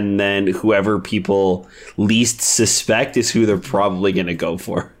options, and then whoever people least suspect is who they're probably going to go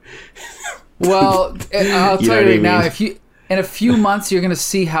for. Well, I'll tell you right now, if you in a few months you're going to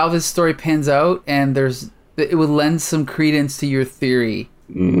see how this story pans out, and it would lend some credence to your theory.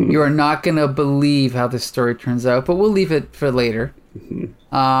 You are not going to believe how this story turns out, but we'll leave it for later.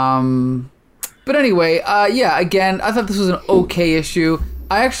 But anyway, again, I thought this was an okay issue.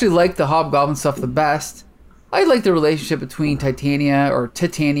 I actually like the Hobgoblin stuff the best. I like the relationship between Titania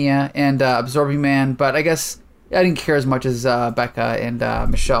and Absorbing Man, but I guess I didn't care as much as Becca and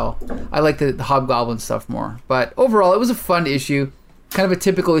Michelle. I like the Hobgoblin stuff more. But overall, it was a fun issue. Kind of a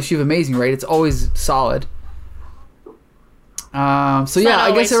typical issue of Amazing, right? It's always solid. I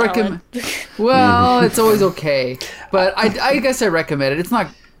guess I recommend. Well, it's always okay, but I guess I recommend it. It's not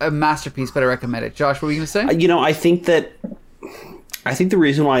a masterpiece, but I recommend it. Josh, what were you going to say? I think the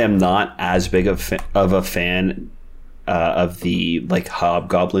reason why I'm not as big of a fan of the like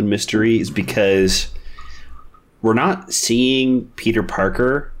Hobgoblin mystery is because we're not seeing Peter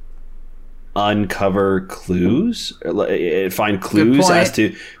Parker uncover clues, find clues as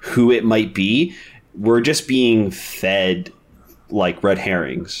to who it might be. We're just being fed like red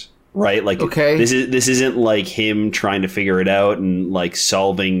herrings, right? Like this isn't like him trying to figure it out and like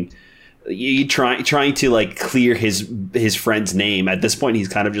solving. Trying to like clear his friend's name. At this point, he's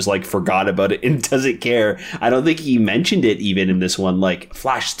kind of just like forgot about it and doesn't care. I don't think he mentioned it even in this one. Like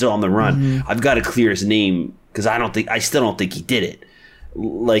Flash is still on the run. I've got to clear his name because I still don't think he did it.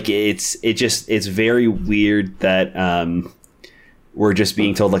 Like it's very weird that we're just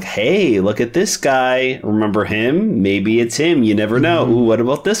being told like, hey, look at this guy. Remember him? Maybe it's him. You never know. Ooh, what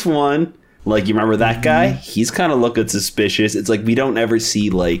about this one? Like, you remember that guy? He's kind of looking suspicious. It's like we don't ever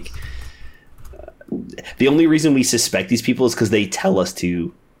see like. The only reason we suspect these people is because they tell us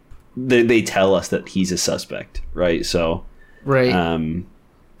to. They tell us that he's a suspect, right? So, right.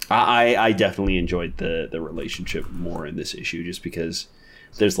 I definitely enjoyed the relationship more in this issue, just because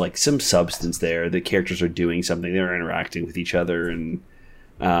there's like some substance there. The characters are doing something. They're interacting with each other, and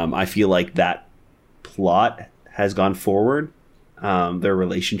I feel like that plot has gone forward. Their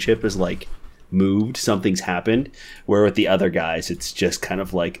relationship is like moved. Something's happened. Where with the other guys, it's just kind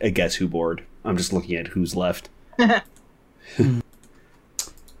of like a guess who board. I'm just looking at who's left. Bex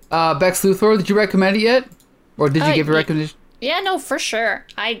Luthor, did you recommend it yet? Or did you give a recommendation? Yeah, no, for sure.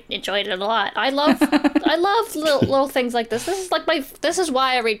 I enjoyed it a lot. I love little things like this. This is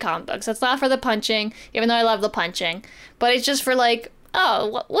why I read comic books. It's not for the punching, even though I love the punching, but it's just for like,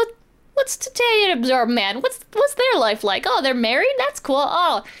 oh, what's Titania and Absorb Man? What's their life like? Oh, they're married? That's cool.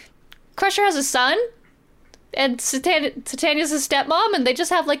 Oh, Crusher has a son, and Titania's a stepmom, and they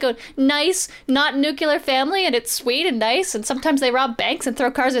just have like a nice, not nuclear family, and it's sweet and nice, and sometimes they rob banks and throw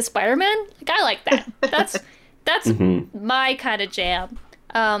cars at Spider-Man. Like, I like that. That's my kind of jam.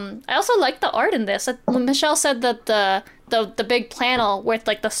 I also like the art in this. When Michelle said that the big panel with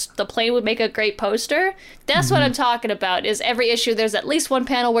like the plane would make a great poster, that's what I'm talking about. Is every issue there's at least one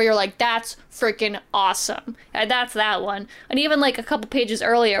panel where you're like, that's freaking awesome, and that's that one. And even like a couple pages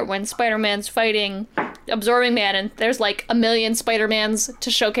earlier when Spider-Man's fighting Absorbing Man, and there's like a million Spider-Mans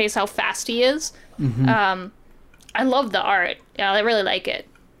to showcase how fast he is. I love the art. Yeah, I really like it.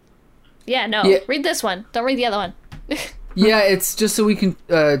 Yeah, no. Yeah. Read this one. Don't read the other one. Yeah, it's just so we can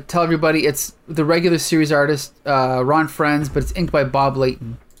tell everybody, it's the regular series artist, Ron Frenz, but it's inked by Bob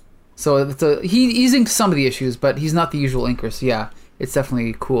Layton. So he's inked some of the issues, but he's not the usual inker. So yeah, it's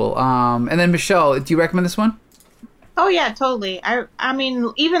definitely cool. And then Michelle, do you recommend this one? Oh yeah, totally. I mean,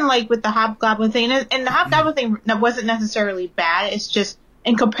 even like with the Hobgoblin thing, and the Hobgoblin thing wasn't necessarily bad. It's just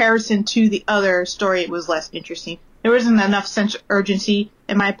in comparison to the other story, it was less interesting. There wasn't enough sense of urgency,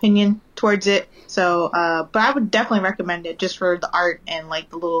 in my opinion, towards it. So, but I would definitely recommend it just for the art and like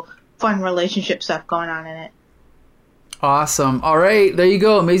the little fun relationship stuff going on in it. Awesome. All right, there you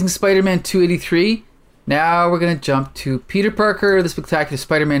go. Amazing Spider-Man 283. Now we're going to jump to Peter Parker, The Spectacular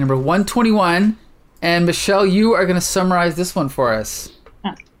Spider-Man number 121. And Michelle, you are going to summarize this one for us.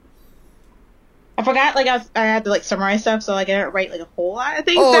 I forgot, like, I had to, like, summarize stuff, so, like, I didn't write, like, a whole lot of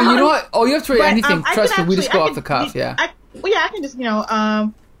things down. you know what? Oh, you have to write anything. Trust me, we just go off the cuff, yeah. I can just,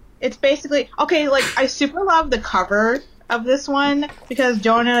 it's basically, okay, like, I super love the cover of this one, because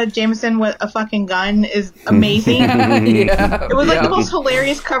Jonah Jameson with a fucking gun is amazing. Yeah, it was, like, the most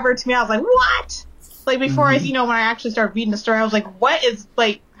hilarious cover to me. I was like, what? Like, before when I actually started reading the story, I was like, what is,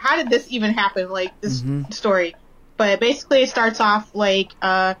 like, how did this even happen, like, this story? But basically, it starts off, like,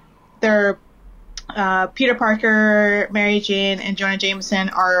 they're... Peter Parker, Mary Jane, and Jonah Jameson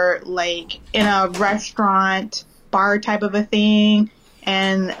are like in a restaurant bar type of a thing,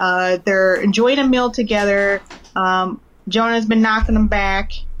 and they're enjoying a meal together. Jonah's been knocking them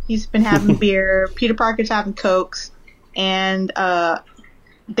back. He's been having beer. Peter Parker's having Cokes, and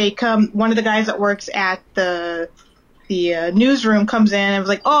they come. One of the guys that works at the newsroom comes in and was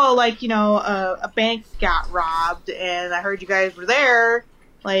like, "Oh, like a bank got robbed, and I heard you guys were there."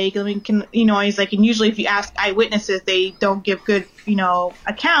 Like, I mean, he's like, and usually if you ask eyewitnesses, they don't give good,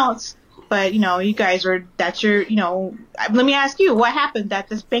 accounts. But, you guys that's your, let me ask you, what happened at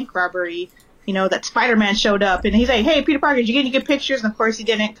this bank robbery, that Spider-Man showed up? And he's like, hey, Peter Parker, did you get any good pictures? And of course he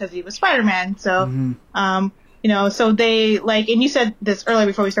didn't, because he was Spider-Man. So, so they, like, and you said this earlier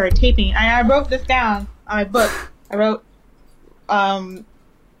before we started taping, and I wrote this down on my book. I wrote,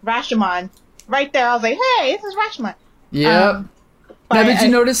 Rashomon. Right there, I was like, hey, this is Rashomon. Yep. Now, did you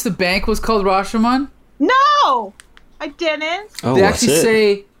notice the bank was called Rashomon? No, I didn't. Oh, they actually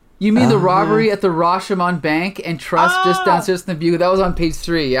say, you mean the robbery at the Rashomon Bank and Trust just downstairs in the view? That was on page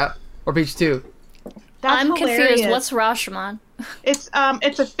 3, yep. Or page 2. I'm confused. What's Rashomon? It's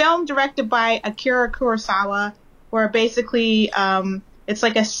a film directed by Akira Kurosawa, where basically it's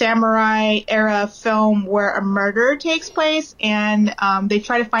like a samurai era film where a murder takes place, and they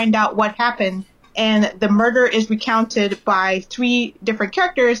try to find out what happened. And the murder is recounted by 3 different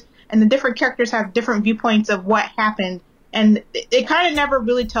characters, and the different characters have different viewpoints of what happened. And it kind of never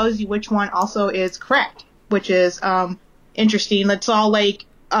really tells you which one also is correct, which is interesting. It's all like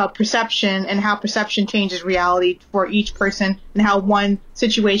perception, and how perception changes reality for each person, and how one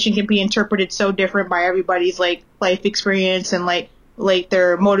situation can be interpreted so different by everybody's like life experience and like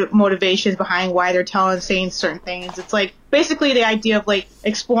their motivations behind why they're saying certain things. It's like basically the idea of like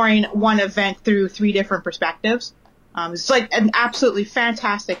exploring one event through 3 different perspectives. It's like an absolutely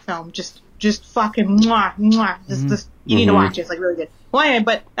fantastic film. Just fucking mwah, mwah. Just you need to watch it. It's like really good. Well, anyway,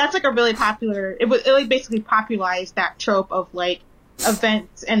 but that's like a really popular. It like basically popularized that trope of like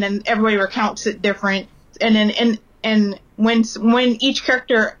events, and then everybody recounts it different, and then and when each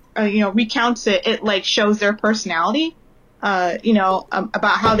character recounts it, it like shows their personality.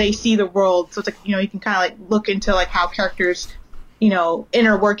 about how they see the world. So it's like, you can kind of like look into like how characters,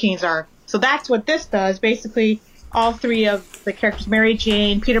 inner workings are. So that's what this does. Basically, all three of the characters, Mary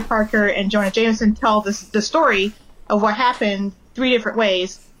Jane, Peter Parker, and Jonah Jameson, tell the story of what happened 3 different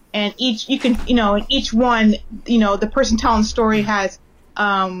ways. And each one, the person telling the story has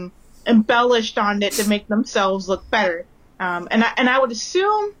embellished on it to make themselves look better. And I would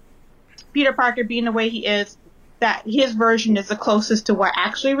assume Peter Parker, being the way he is, that his version is the closest to what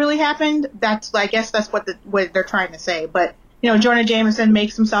actually really happened. I guess that's what they're trying to say. But Jonah Jameson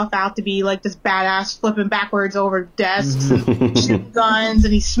makes himself out to be like this badass flipping backwards over desks, shooting guns,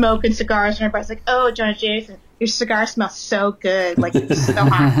 and he's smoking cigars, and everybody's like, "Oh, Jonah Jameson, your cigar smells so good, like it's so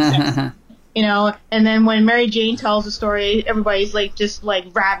hot." And then when Mary Jane tells the story, everybody's like just like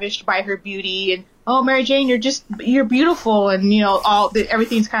ravished by her beauty, and oh, Mary Jane, you're beautiful, and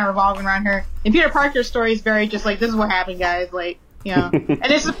everything's kind of revolving around her. And Peter Parker's story is very just like, this is what happened, guys, like, and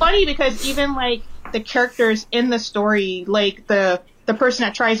it's funny because even like the characters in the story, like the person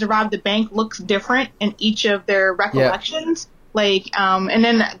that tries to rob the bank looks different in each of their recollections. Like, and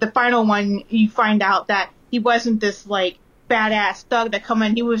then the final one, you find out that he wasn't this like badass thug that come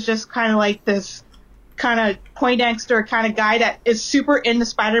in. He was just kind of like this kind of Poindexter kind of guy that is super into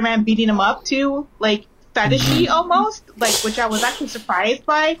Spider-Man beating him up too, like fetishy almost, like, which I was actually surprised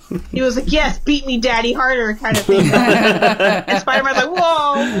by. He was like, "Yes, beat me, daddy, harder," kind of thing. And Spider-Man's like,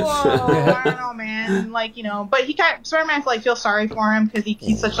 whoa, I don't know, man. Like, but Spider-Man like feels sorry for him because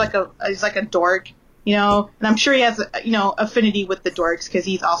he's such like he's like a dork, and I'm sure he has affinity with the dorks because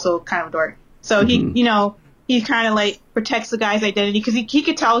he's also kind of a dork. So he kind of like protects the guy's identity because he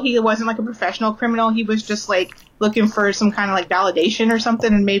could tell he wasn't like a professional criminal. He was just like looking for some kind of like validation or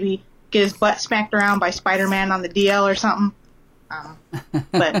something, and maybe get his butt smacked around by Spider-Man on the DL or something.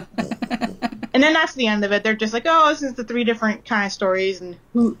 But and then that's the end of it. They're just like, oh, this is the 3 different kind of stories, and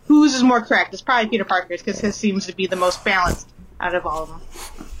whose is more correct? It's probably Peter Parker's because his seems to be the most balanced out of all of them.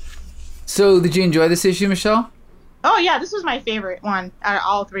 So, did you enjoy this issue, Michelle? Oh yeah, this was my favorite one out of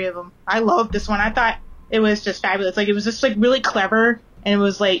all 3 of them. I loved this one. I thought it was just fabulous. Like, it was just like really clever, and it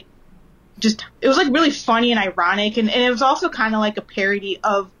was like really funny and ironic, and it was also kind of like a parody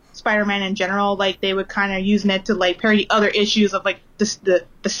of Spider-Man in general. Like, they would kind of use it to like parody other issues of like the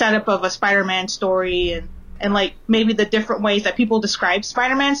setup of a Spider-Man story, and like maybe the different ways that people describe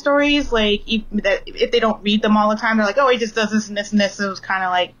Spider-Man stories. Like, that if they don't read them all the time, they're like, oh, he just does this and this and this. It was kind of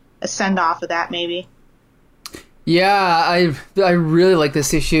like a send off of that, maybe. Yeah, I really like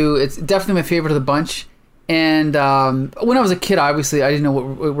this issue. It's definitely my favorite of the bunch. And when I was a kid, obviously, I didn't know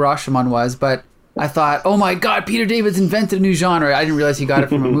what Rashomon was, but I thought, oh my God, Peter David's invented a new genre. I didn't realize he got it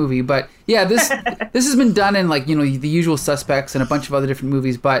from a movie. But yeah, this has been done in like, The Usual Suspects and a bunch of other different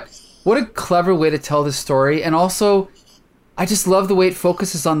movies. But what a clever way to tell this story. And also, I just love the way it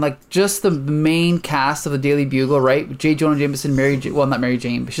focuses on like just the main cast of the Daily Bugle, right? J. Jonah Jameson, not Mary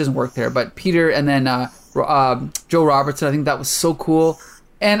Jane, but she doesn't work there. But Peter, and then Joe Robertson. I think that was so cool.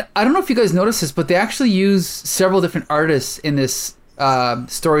 And I don't know if you guys noticed this, but they actually use several different artists in this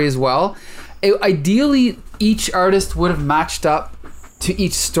story as well. Ideally, each artist would have matched up to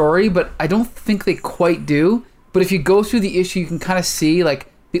each story, but I don't think they quite do. But if you go through the issue, you can kind of see,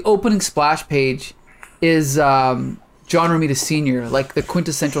 like, the opening splash page is John Romita Sr., like the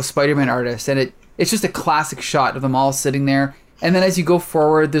quintessential Spider-Man artist. And it's just a classic shot of them all sitting there. And then as you go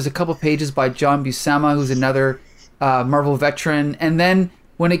forward, there's a couple pages by John Buscema, who's another Marvel veteran. And then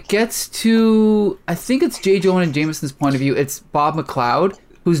when it gets to, I think it's J. Jonah Jameson's point of view, it's Bob McLeod,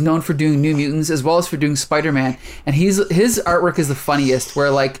 who's known for doing New Mutants as well as for doing Spider-Man. And his artwork is the funniest,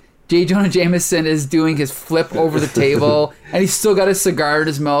 where like J. Jonah Jameson is doing his flip over the table and he's still got his cigar in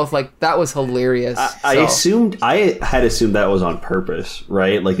his mouth. Like, that was hilarious. I had assumed that was on purpose,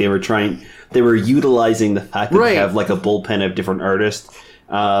 right? Like they were utilizing the fact that they have like a bullpen of different artists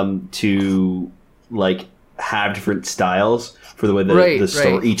to like have different styles for the way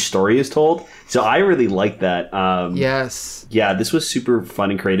each story is told. So I really like that. Yes. Yeah, this was super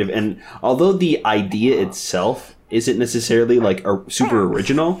fun and creative. And although the idea itself isn't necessarily like super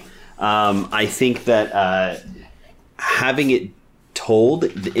original, I think that having it told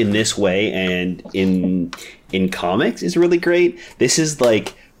in this way and in comics is really great. This is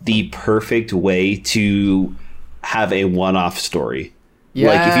like the perfect way to have a one-off story. Yes.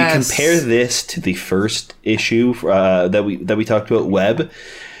 Like if you compare this to the first issue that we talked about, Web,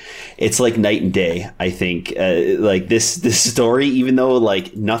 it's like night and day. I think like this story, even though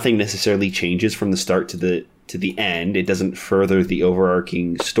like nothing necessarily changes from the start to the end, it doesn't further the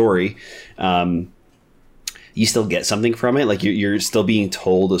overarching story. you still get something from it. Like you're still being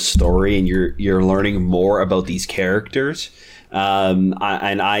told a story, and you're learning more about these characters.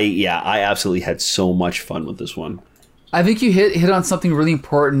 I absolutely had so much fun with this one. I think you hit on something really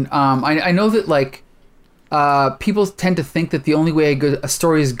important. I know that like people tend to think that the only way a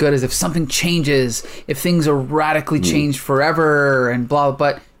story is good is if something changes, if things are radically changed forever, and blah.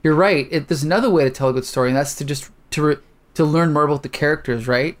 But you're right. There's another way to tell a good story, and that's to just to learn more about the characters,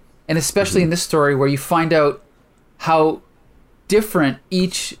 right? And especially in this story where you find out how different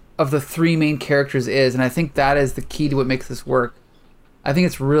each of the three main characters is, and I think that is the key to what makes this work. I think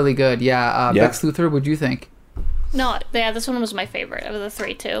it's really good. Yeah. Bex Luthor, what'd you think? No, yeah, this one was my favorite of the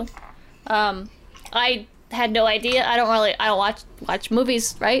three too. I had no idea. I don't watch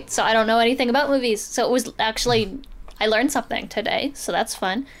movies, right? So I don't know anything about movies. So it was actually, I learned something today, so that's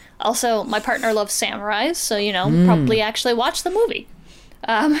fun. Also, my partner loves samurais, so probably actually watch the movie.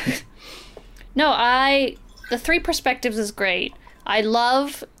 The three perspectives is great. I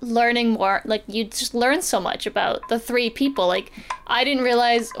love learning more. Like, you just learn so much about the three people. Like, I didn't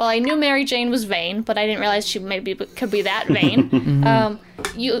realize, well, I knew Mary Jane was vain, but I didn't realize she maybe could be that vain.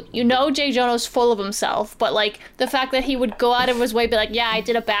 Jay Jonah's full of himself, but, like, the fact that he would go out of his way, be like, yeah, I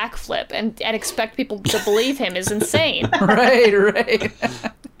did a backflip, and expect people to believe him is insane. Right.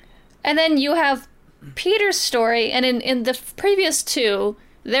 And then you have Peter's story, and in the previous two,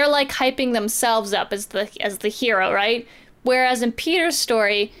 they're, like, hyping themselves up as the hero, right? Whereas in Peter's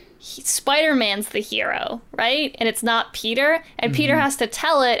story, Spider-Man's the hero, right? And it's not Peter, and Peter has to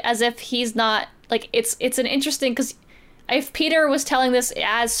tell it as if he's not, like, it's an interesting, because if Peter was telling this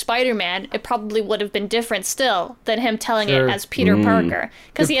as Spider-Man, it probably would have been different still than him telling it as Peter Parker,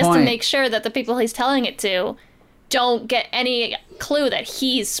 because he has to make sure that the people he's telling it to don't get any clue that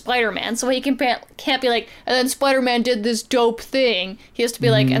he's Spider-Man, so he can't be like, and then Spider-Man did this dope thing. He has to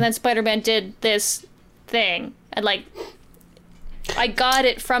be like, and then Spider-Man did this thing, and, like, I got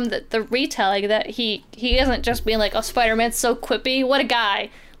it from the retelling that he isn't just being like, oh, Spider-Man's so quippy, what a guy.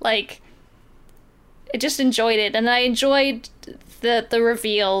 Like, I just enjoyed it, and I enjoyed the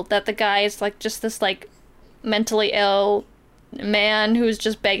reveal that the guy is, like, just this, like, mentally ill man who's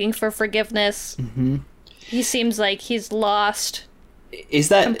just begging for forgiveness. He seems like he's lost. Is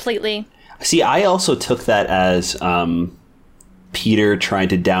that completely? See, I also took that as Peter trying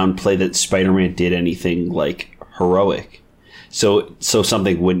to downplay that Spider-Man did anything, like, heroic. So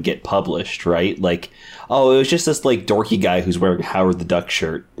something wouldn't get published, right? Like, oh, it was just this, like, dorky guy who's wearing Howard the Duck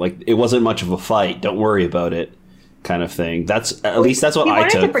shirt. Like, it wasn't much of a fight. Don't worry about it, kind of thing. That's what I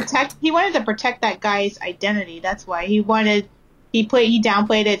took. He wanted to protect that guy's identity. That's why he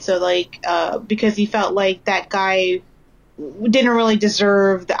downplayed it. So, like, because he felt like that guy didn't really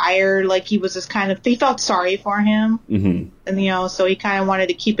deserve the ire. Like, he was just he felt sorry for him, and so he kind of wanted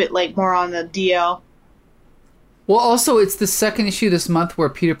to keep it, like, more on the DL. Well, also, it's the second issue this month where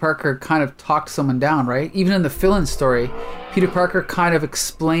Peter Parker kind of talked someone down, right? Even in the fill-in story, Peter Parker kind of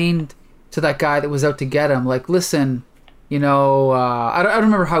explained to that guy that was out to get him, like, listen, I don't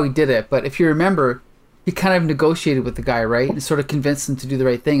remember how he did it, but if you remember, he kind of negotiated with the guy, right? And sort of convinced him to do the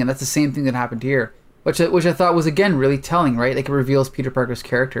right thing, and that's the same thing that happened here, which I thought was, again, really telling, right? Like, it reveals Peter Parker's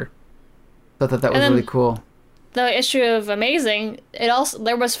character. So I thought that was really cool. The issue of Amazing,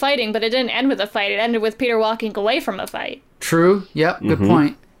 there was fighting, but it didn't end with a fight. It ended with Peter walking away from a fight. True. Yep. Good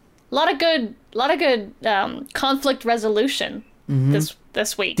point. A lot of good conflict resolution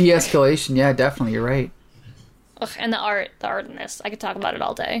this week. De-escalation. Yeah, definitely. You're right. Ugh, and the art in this, I could talk about it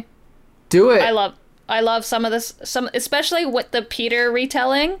all day. Do it. I love some of this, especially with the Peter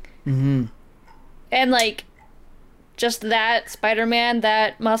retelling, and, like, just that Spider-Man,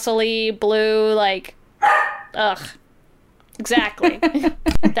 that muscly blue, like. Ugh. Exactly.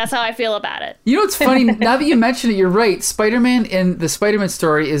 That's how I feel about it. You know what's funny? Now that you mention it, you're right. Spider-Man in the Spider-Man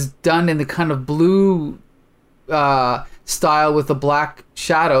story is done in the kind of blue style with the black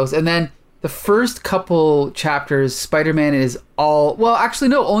shadows. And then the first couple chapters, Spider-Man is all... Well, actually,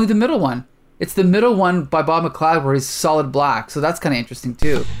 no, only the middle one. It's the middle one by Bob McLeod where he's solid black. So that's kind of interesting,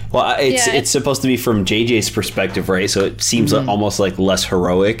 too. Well, it's supposed to be from JJ's perspective, right? So it seems almost like less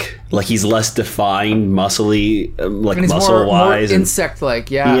heroic. Like he's less defined, muscly, like muscle-wise. More insect-like,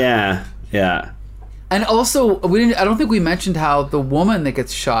 yeah. Yeah. And also, I don't think we mentioned how the woman that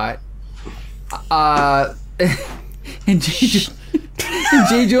gets shot... in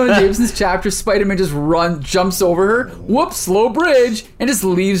J. Jonah Jameson's chapter, Spider-Man just jumps over her, whoops, slow bridge, and just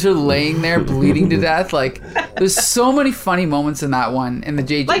leaves her laying there bleeding to death. Like, there's so many funny moments in that one. In the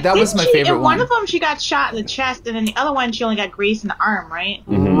J. Like, that was my favorite one. One of them, she got shot in the chest, and then the other one, she only got grazed in the arm, right?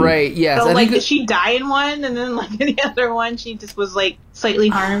 Right. Yes. So, like, did she die in one, and then, like, in the other one, she just was, like, slightly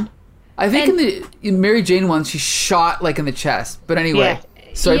harmed? I think in Mary Jane one, she's shot like in the chest. But anyway,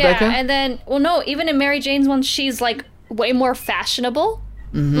 sorry, yeah, Becca. and then no, even in Mary Jane's one, she's like way more fashionable.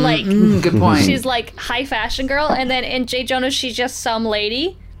 Like, Good point. she's like high fashion girl, and then in J. Jonah, she's just some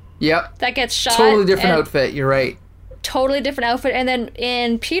lady Yep. that gets shot. Totally different and- outfit. You're right. Totally different outfit. And then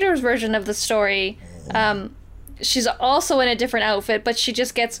in Peter's version of the story, she's also in a different outfit, but she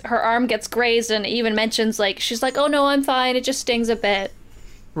just her arm gets grazed, and even mentions like she's like, "Oh no, I'm fine. It just stings a bit."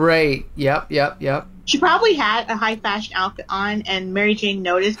 Right. Yep. She probably had a high fashion outfit on, and Mary Jane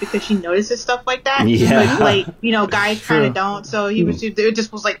noticed because she notices stuff like that. Yeah. Like guys kind True. of don't. So it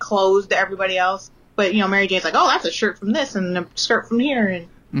just was like clothes to everybody else. But Mary Jane's like, oh, that's a shirt from this and a skirt from here,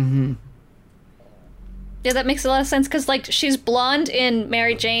 and Yeah, that makes a lot of sense because like she's blonde in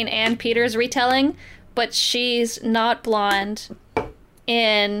Mary Jane and Peter's retelling, but she's not blonde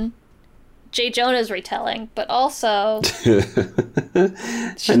in J. Jonah's retelling. But also,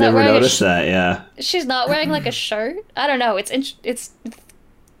 I never noticed that. Yeah. she's not wearing like a shirt. I don't know.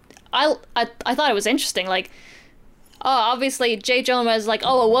 I thought it was interesting. Like, obviously J. Jonah is like,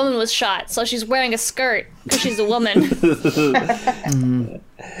 oh, a woman was shot, so she's wearing a skirt because she's a woman.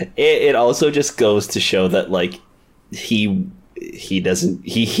 It also just goes to show that like he's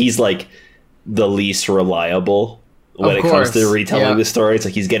like the least reliable when it comes to course, retelling yeah. the story. It's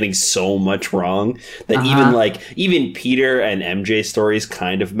like he's getting so much wrong that even Peter and MJ stories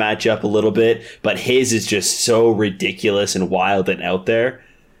kind of match up a little bit, but his is just so ridiculous and wild and out there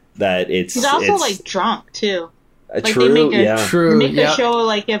that he's also like drunk too. Like true, they make yeah. True. They make Yep. a show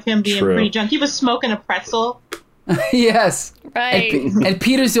like of him being True. pretty drunk. He was smoking a pretzel. Yes. Right. And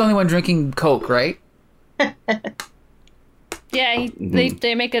Peter's the only one drinking Coke, right? Yeah,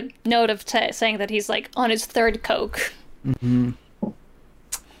 they make a note of saying that he's like on his third Coke.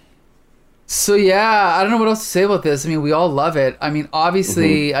 So yeah, I don't know what else to say about this. I mean, we all love it. I mean,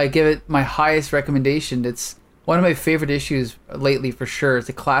 obviously, I give it my highest recommendation. It's one of my favorite issues lately for sure. It's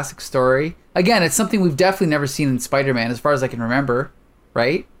a classic story. Again, it's something we've definitely never seen in Spider-Man, as far as I can remember,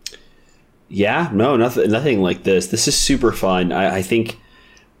 right? Yeah, no, nothing like this. This is super fun. I think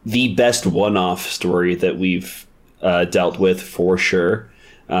the best one-off story that we've dealt with for sure.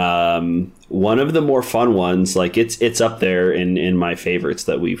 One of the more fun ones, like it's up there in my favorites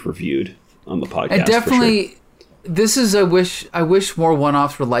that we've reviewed on the podcast. And definitely, for sure. this is I wish more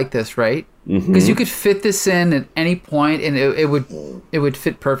one-offs were like this, right? Because you could fit this in at any point, and it would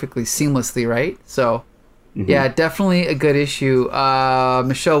fit perfectly, seamlessly, right? So, yeah, definitely a good issue.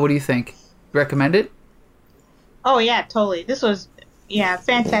 Michelle, what do you think? Recommend it? Oh yeah, totally. This was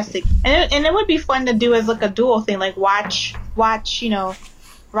fantastic, and it would be fun to do as like a dual thing, like watch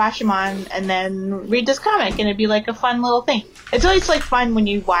Rashomon and then read this comic, and it'd be like a fun little thing. It's always like fun when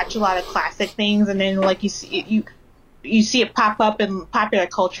you watch a lot of classic things, and then like you see it pop up in popular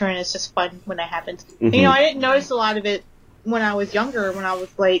culture, and it's just fun when that happens. I didn't notice a lot of it when I was younger. When I was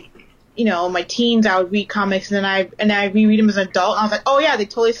like, my teens, I would read comics, and then I reread them as an adult, and I was like, oh yeah, they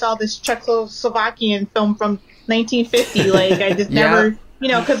totally saw this Czechoslovakian film from 1950. Like I just never,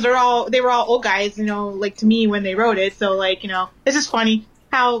 because they were all old guys, like to me when they wrote it. So like, it's just funny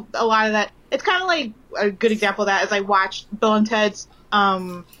how a lot of that. It's kind of like a good example of that is I watched Bill and Ted's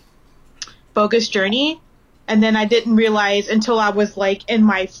Bogus Journey, and then I didn't realize until I was like in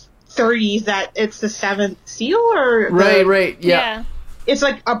my 30s that it's the Seventh Seal or Right, yeah. It's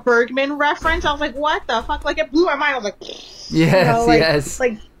like a Bergman reference. I was like, what the fuck? Like it blew my mind. I was like, Yes, yes.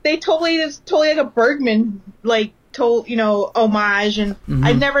 Like they totally like a Bergman homage, and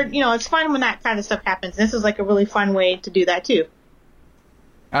I never, it's fun when that kind of stuff happens. This is like a really fun way to do that too.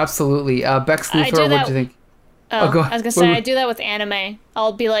 Absolutely. Bex I do Luthor, what that- do you think? Oh, go I ahead. was gonna say I do that with anime.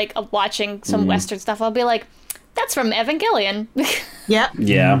 I'll be like watching some Western stuff. I'll be like, that's from Evangelion. Yep.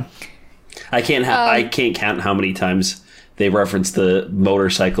 Yeah, I can't count how many times they reference the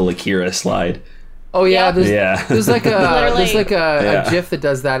motorcycle Akira slide. Oh yeah, Yep. there's like Literally. a GIF that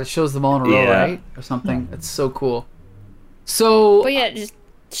does that. It shows them all in a row, Yeah. right, or something. It's so cool. So But yeah,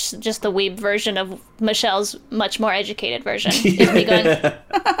 just the weeb version of Michelle's much more educated version. Is me going,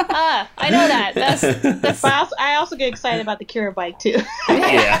 I know that. That's But I also get excited about the Kira bike too.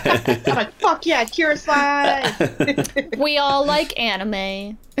 Yeah, I'm like, fuck yeah, Kira slide. we all like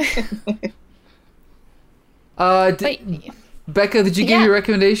anime. Becca, did you give Yeah. your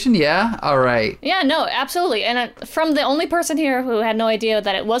recommendation? Yeah. All right. Yeah, no, absolutely. And from the only person here who had no idea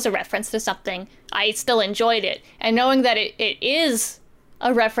that it was a reference to something, I still enjoyed it. And knowing that it is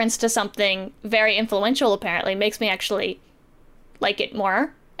a reference to something very influential, apparently, makes me actually like it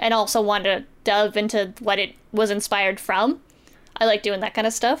more. And also want to delve into what it was inspired from. I like doing that kind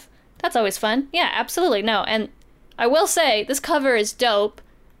of stuff. That's always fun. Yeah, absolutely. No, and I will say, this cover is dope.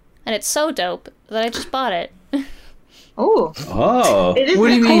 and it's so dope that I just bought it. Oh, Oh. it is. What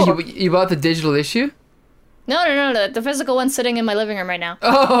do you cool. mean? You bought the digital issue? No, the physical one's sitting in my living room right now.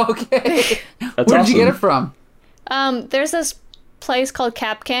 Oh, okay. That's Where did you get it awesome. from? There's this place called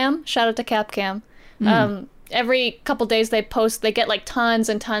Capcam. Shout out to Capcam. Every couple days they get like tons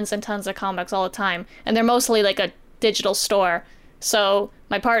and tons and tons of comics all the time, and they're mostly like a digital store. So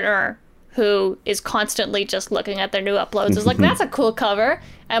my partner, who is constantly just looking at their new uploads, is like, "That's a cool cover,"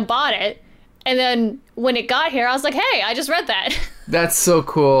 and bought it. And then when it got here, I was like, "Hey, I just read that." That's so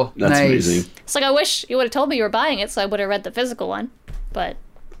cool. That's nice. amazing. It's like, I wish you would have told me you were buying it, so I would have read the physical one. But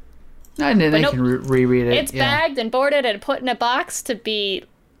I didn't. I nope. can reread it. it's bagged and boarded and put in a box to be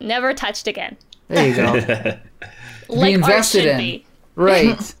never touched again. There you go. Like art invested should in. be.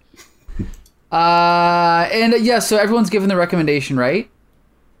 Right. Yeah, so everyone's given the recommendation, right?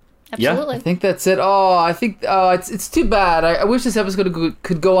 Absolutely. I think that's it. It's too bad. I wish this episode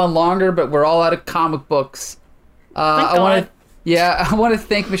could go on longer, but we're all out of comic books. I want to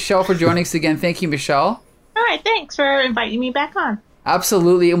thank Michelle for joining us again. Thank you, Michelle. All right, thanks for inviting me back on.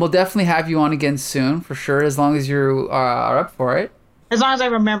 Absolutely, and we'll definitely have you on again soon for sure, as long as you are up for it. As long as I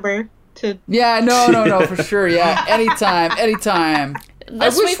remember to. Yeah, no, for sure. Yeah, anytime.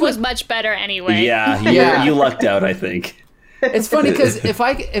 This week was much better anyway. Yeah, you lucked out, I think. It's funny because if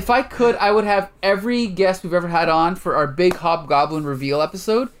I could, I would have every guest we've ever had on for our big Hobgoblin reveal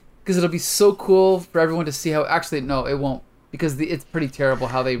episode, because it'll be so cool for everyone to see how. Actually, no, it won't, because it's pretty terrible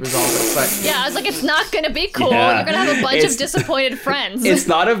how they resolve it. But Yeah, I was like, it's not going to be cool. Yeah. You're going to have a bunch of disappointed friends. It's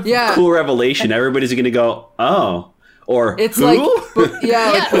not a cool revelation. Everybody's going to go, oh. Or, it's who? like, who's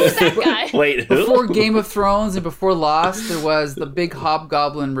that guy? Wait, who? Before Game of Thrones and before Lost, there was the big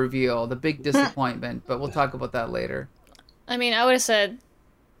Hobgoblin reveal, the big disappointment. But we'll talk about that later. I mean, I would have said,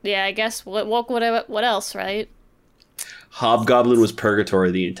 yeah, I guess, what else, right? Hobgoblin was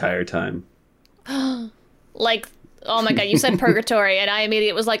purgatory the entire time. Like, oh my god, you said purgatory, and I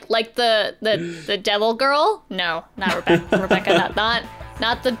immediately was like the devil girl? No, not Rebecca. Rebecca,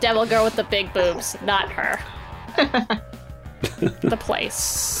 not the devil girl with the big boobs. Not her. The place.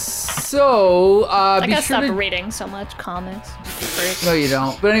 So, I be gotta sure stop to... reading so much comics. No, you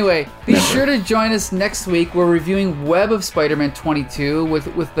don't. But anyway, be sure to join us next week. We're reviewing Web of Spider-Man 22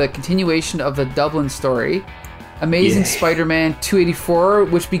 with the continuation of the Dublin story. Amazing Spider-Man 284,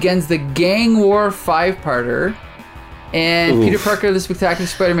 which begins the Gang War 5-parter. And Peter Parker, the Spectacular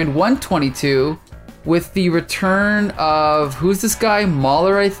Spider-Man 122, with the return of, who's this guy?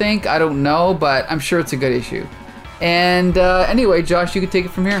 Mahler, I think? I don't know, but I'm sure it's a good issue. And anyway, Josh, you can take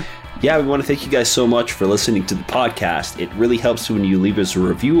it from here. Yeah, we want to thank you guys so much for listening to the podcast. It really helps when you leave us a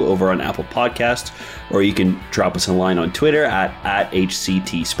review over on Apple Podcasts, or you can drop us a line on Twitter at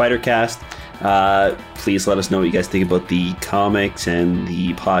HCT Spidercast. Please let us know what you guys think about the comics and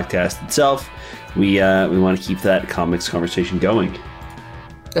the podcast itself. We want to keep that comics conversation going.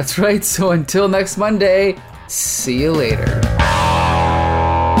 That's right. So until next Monday, see you later.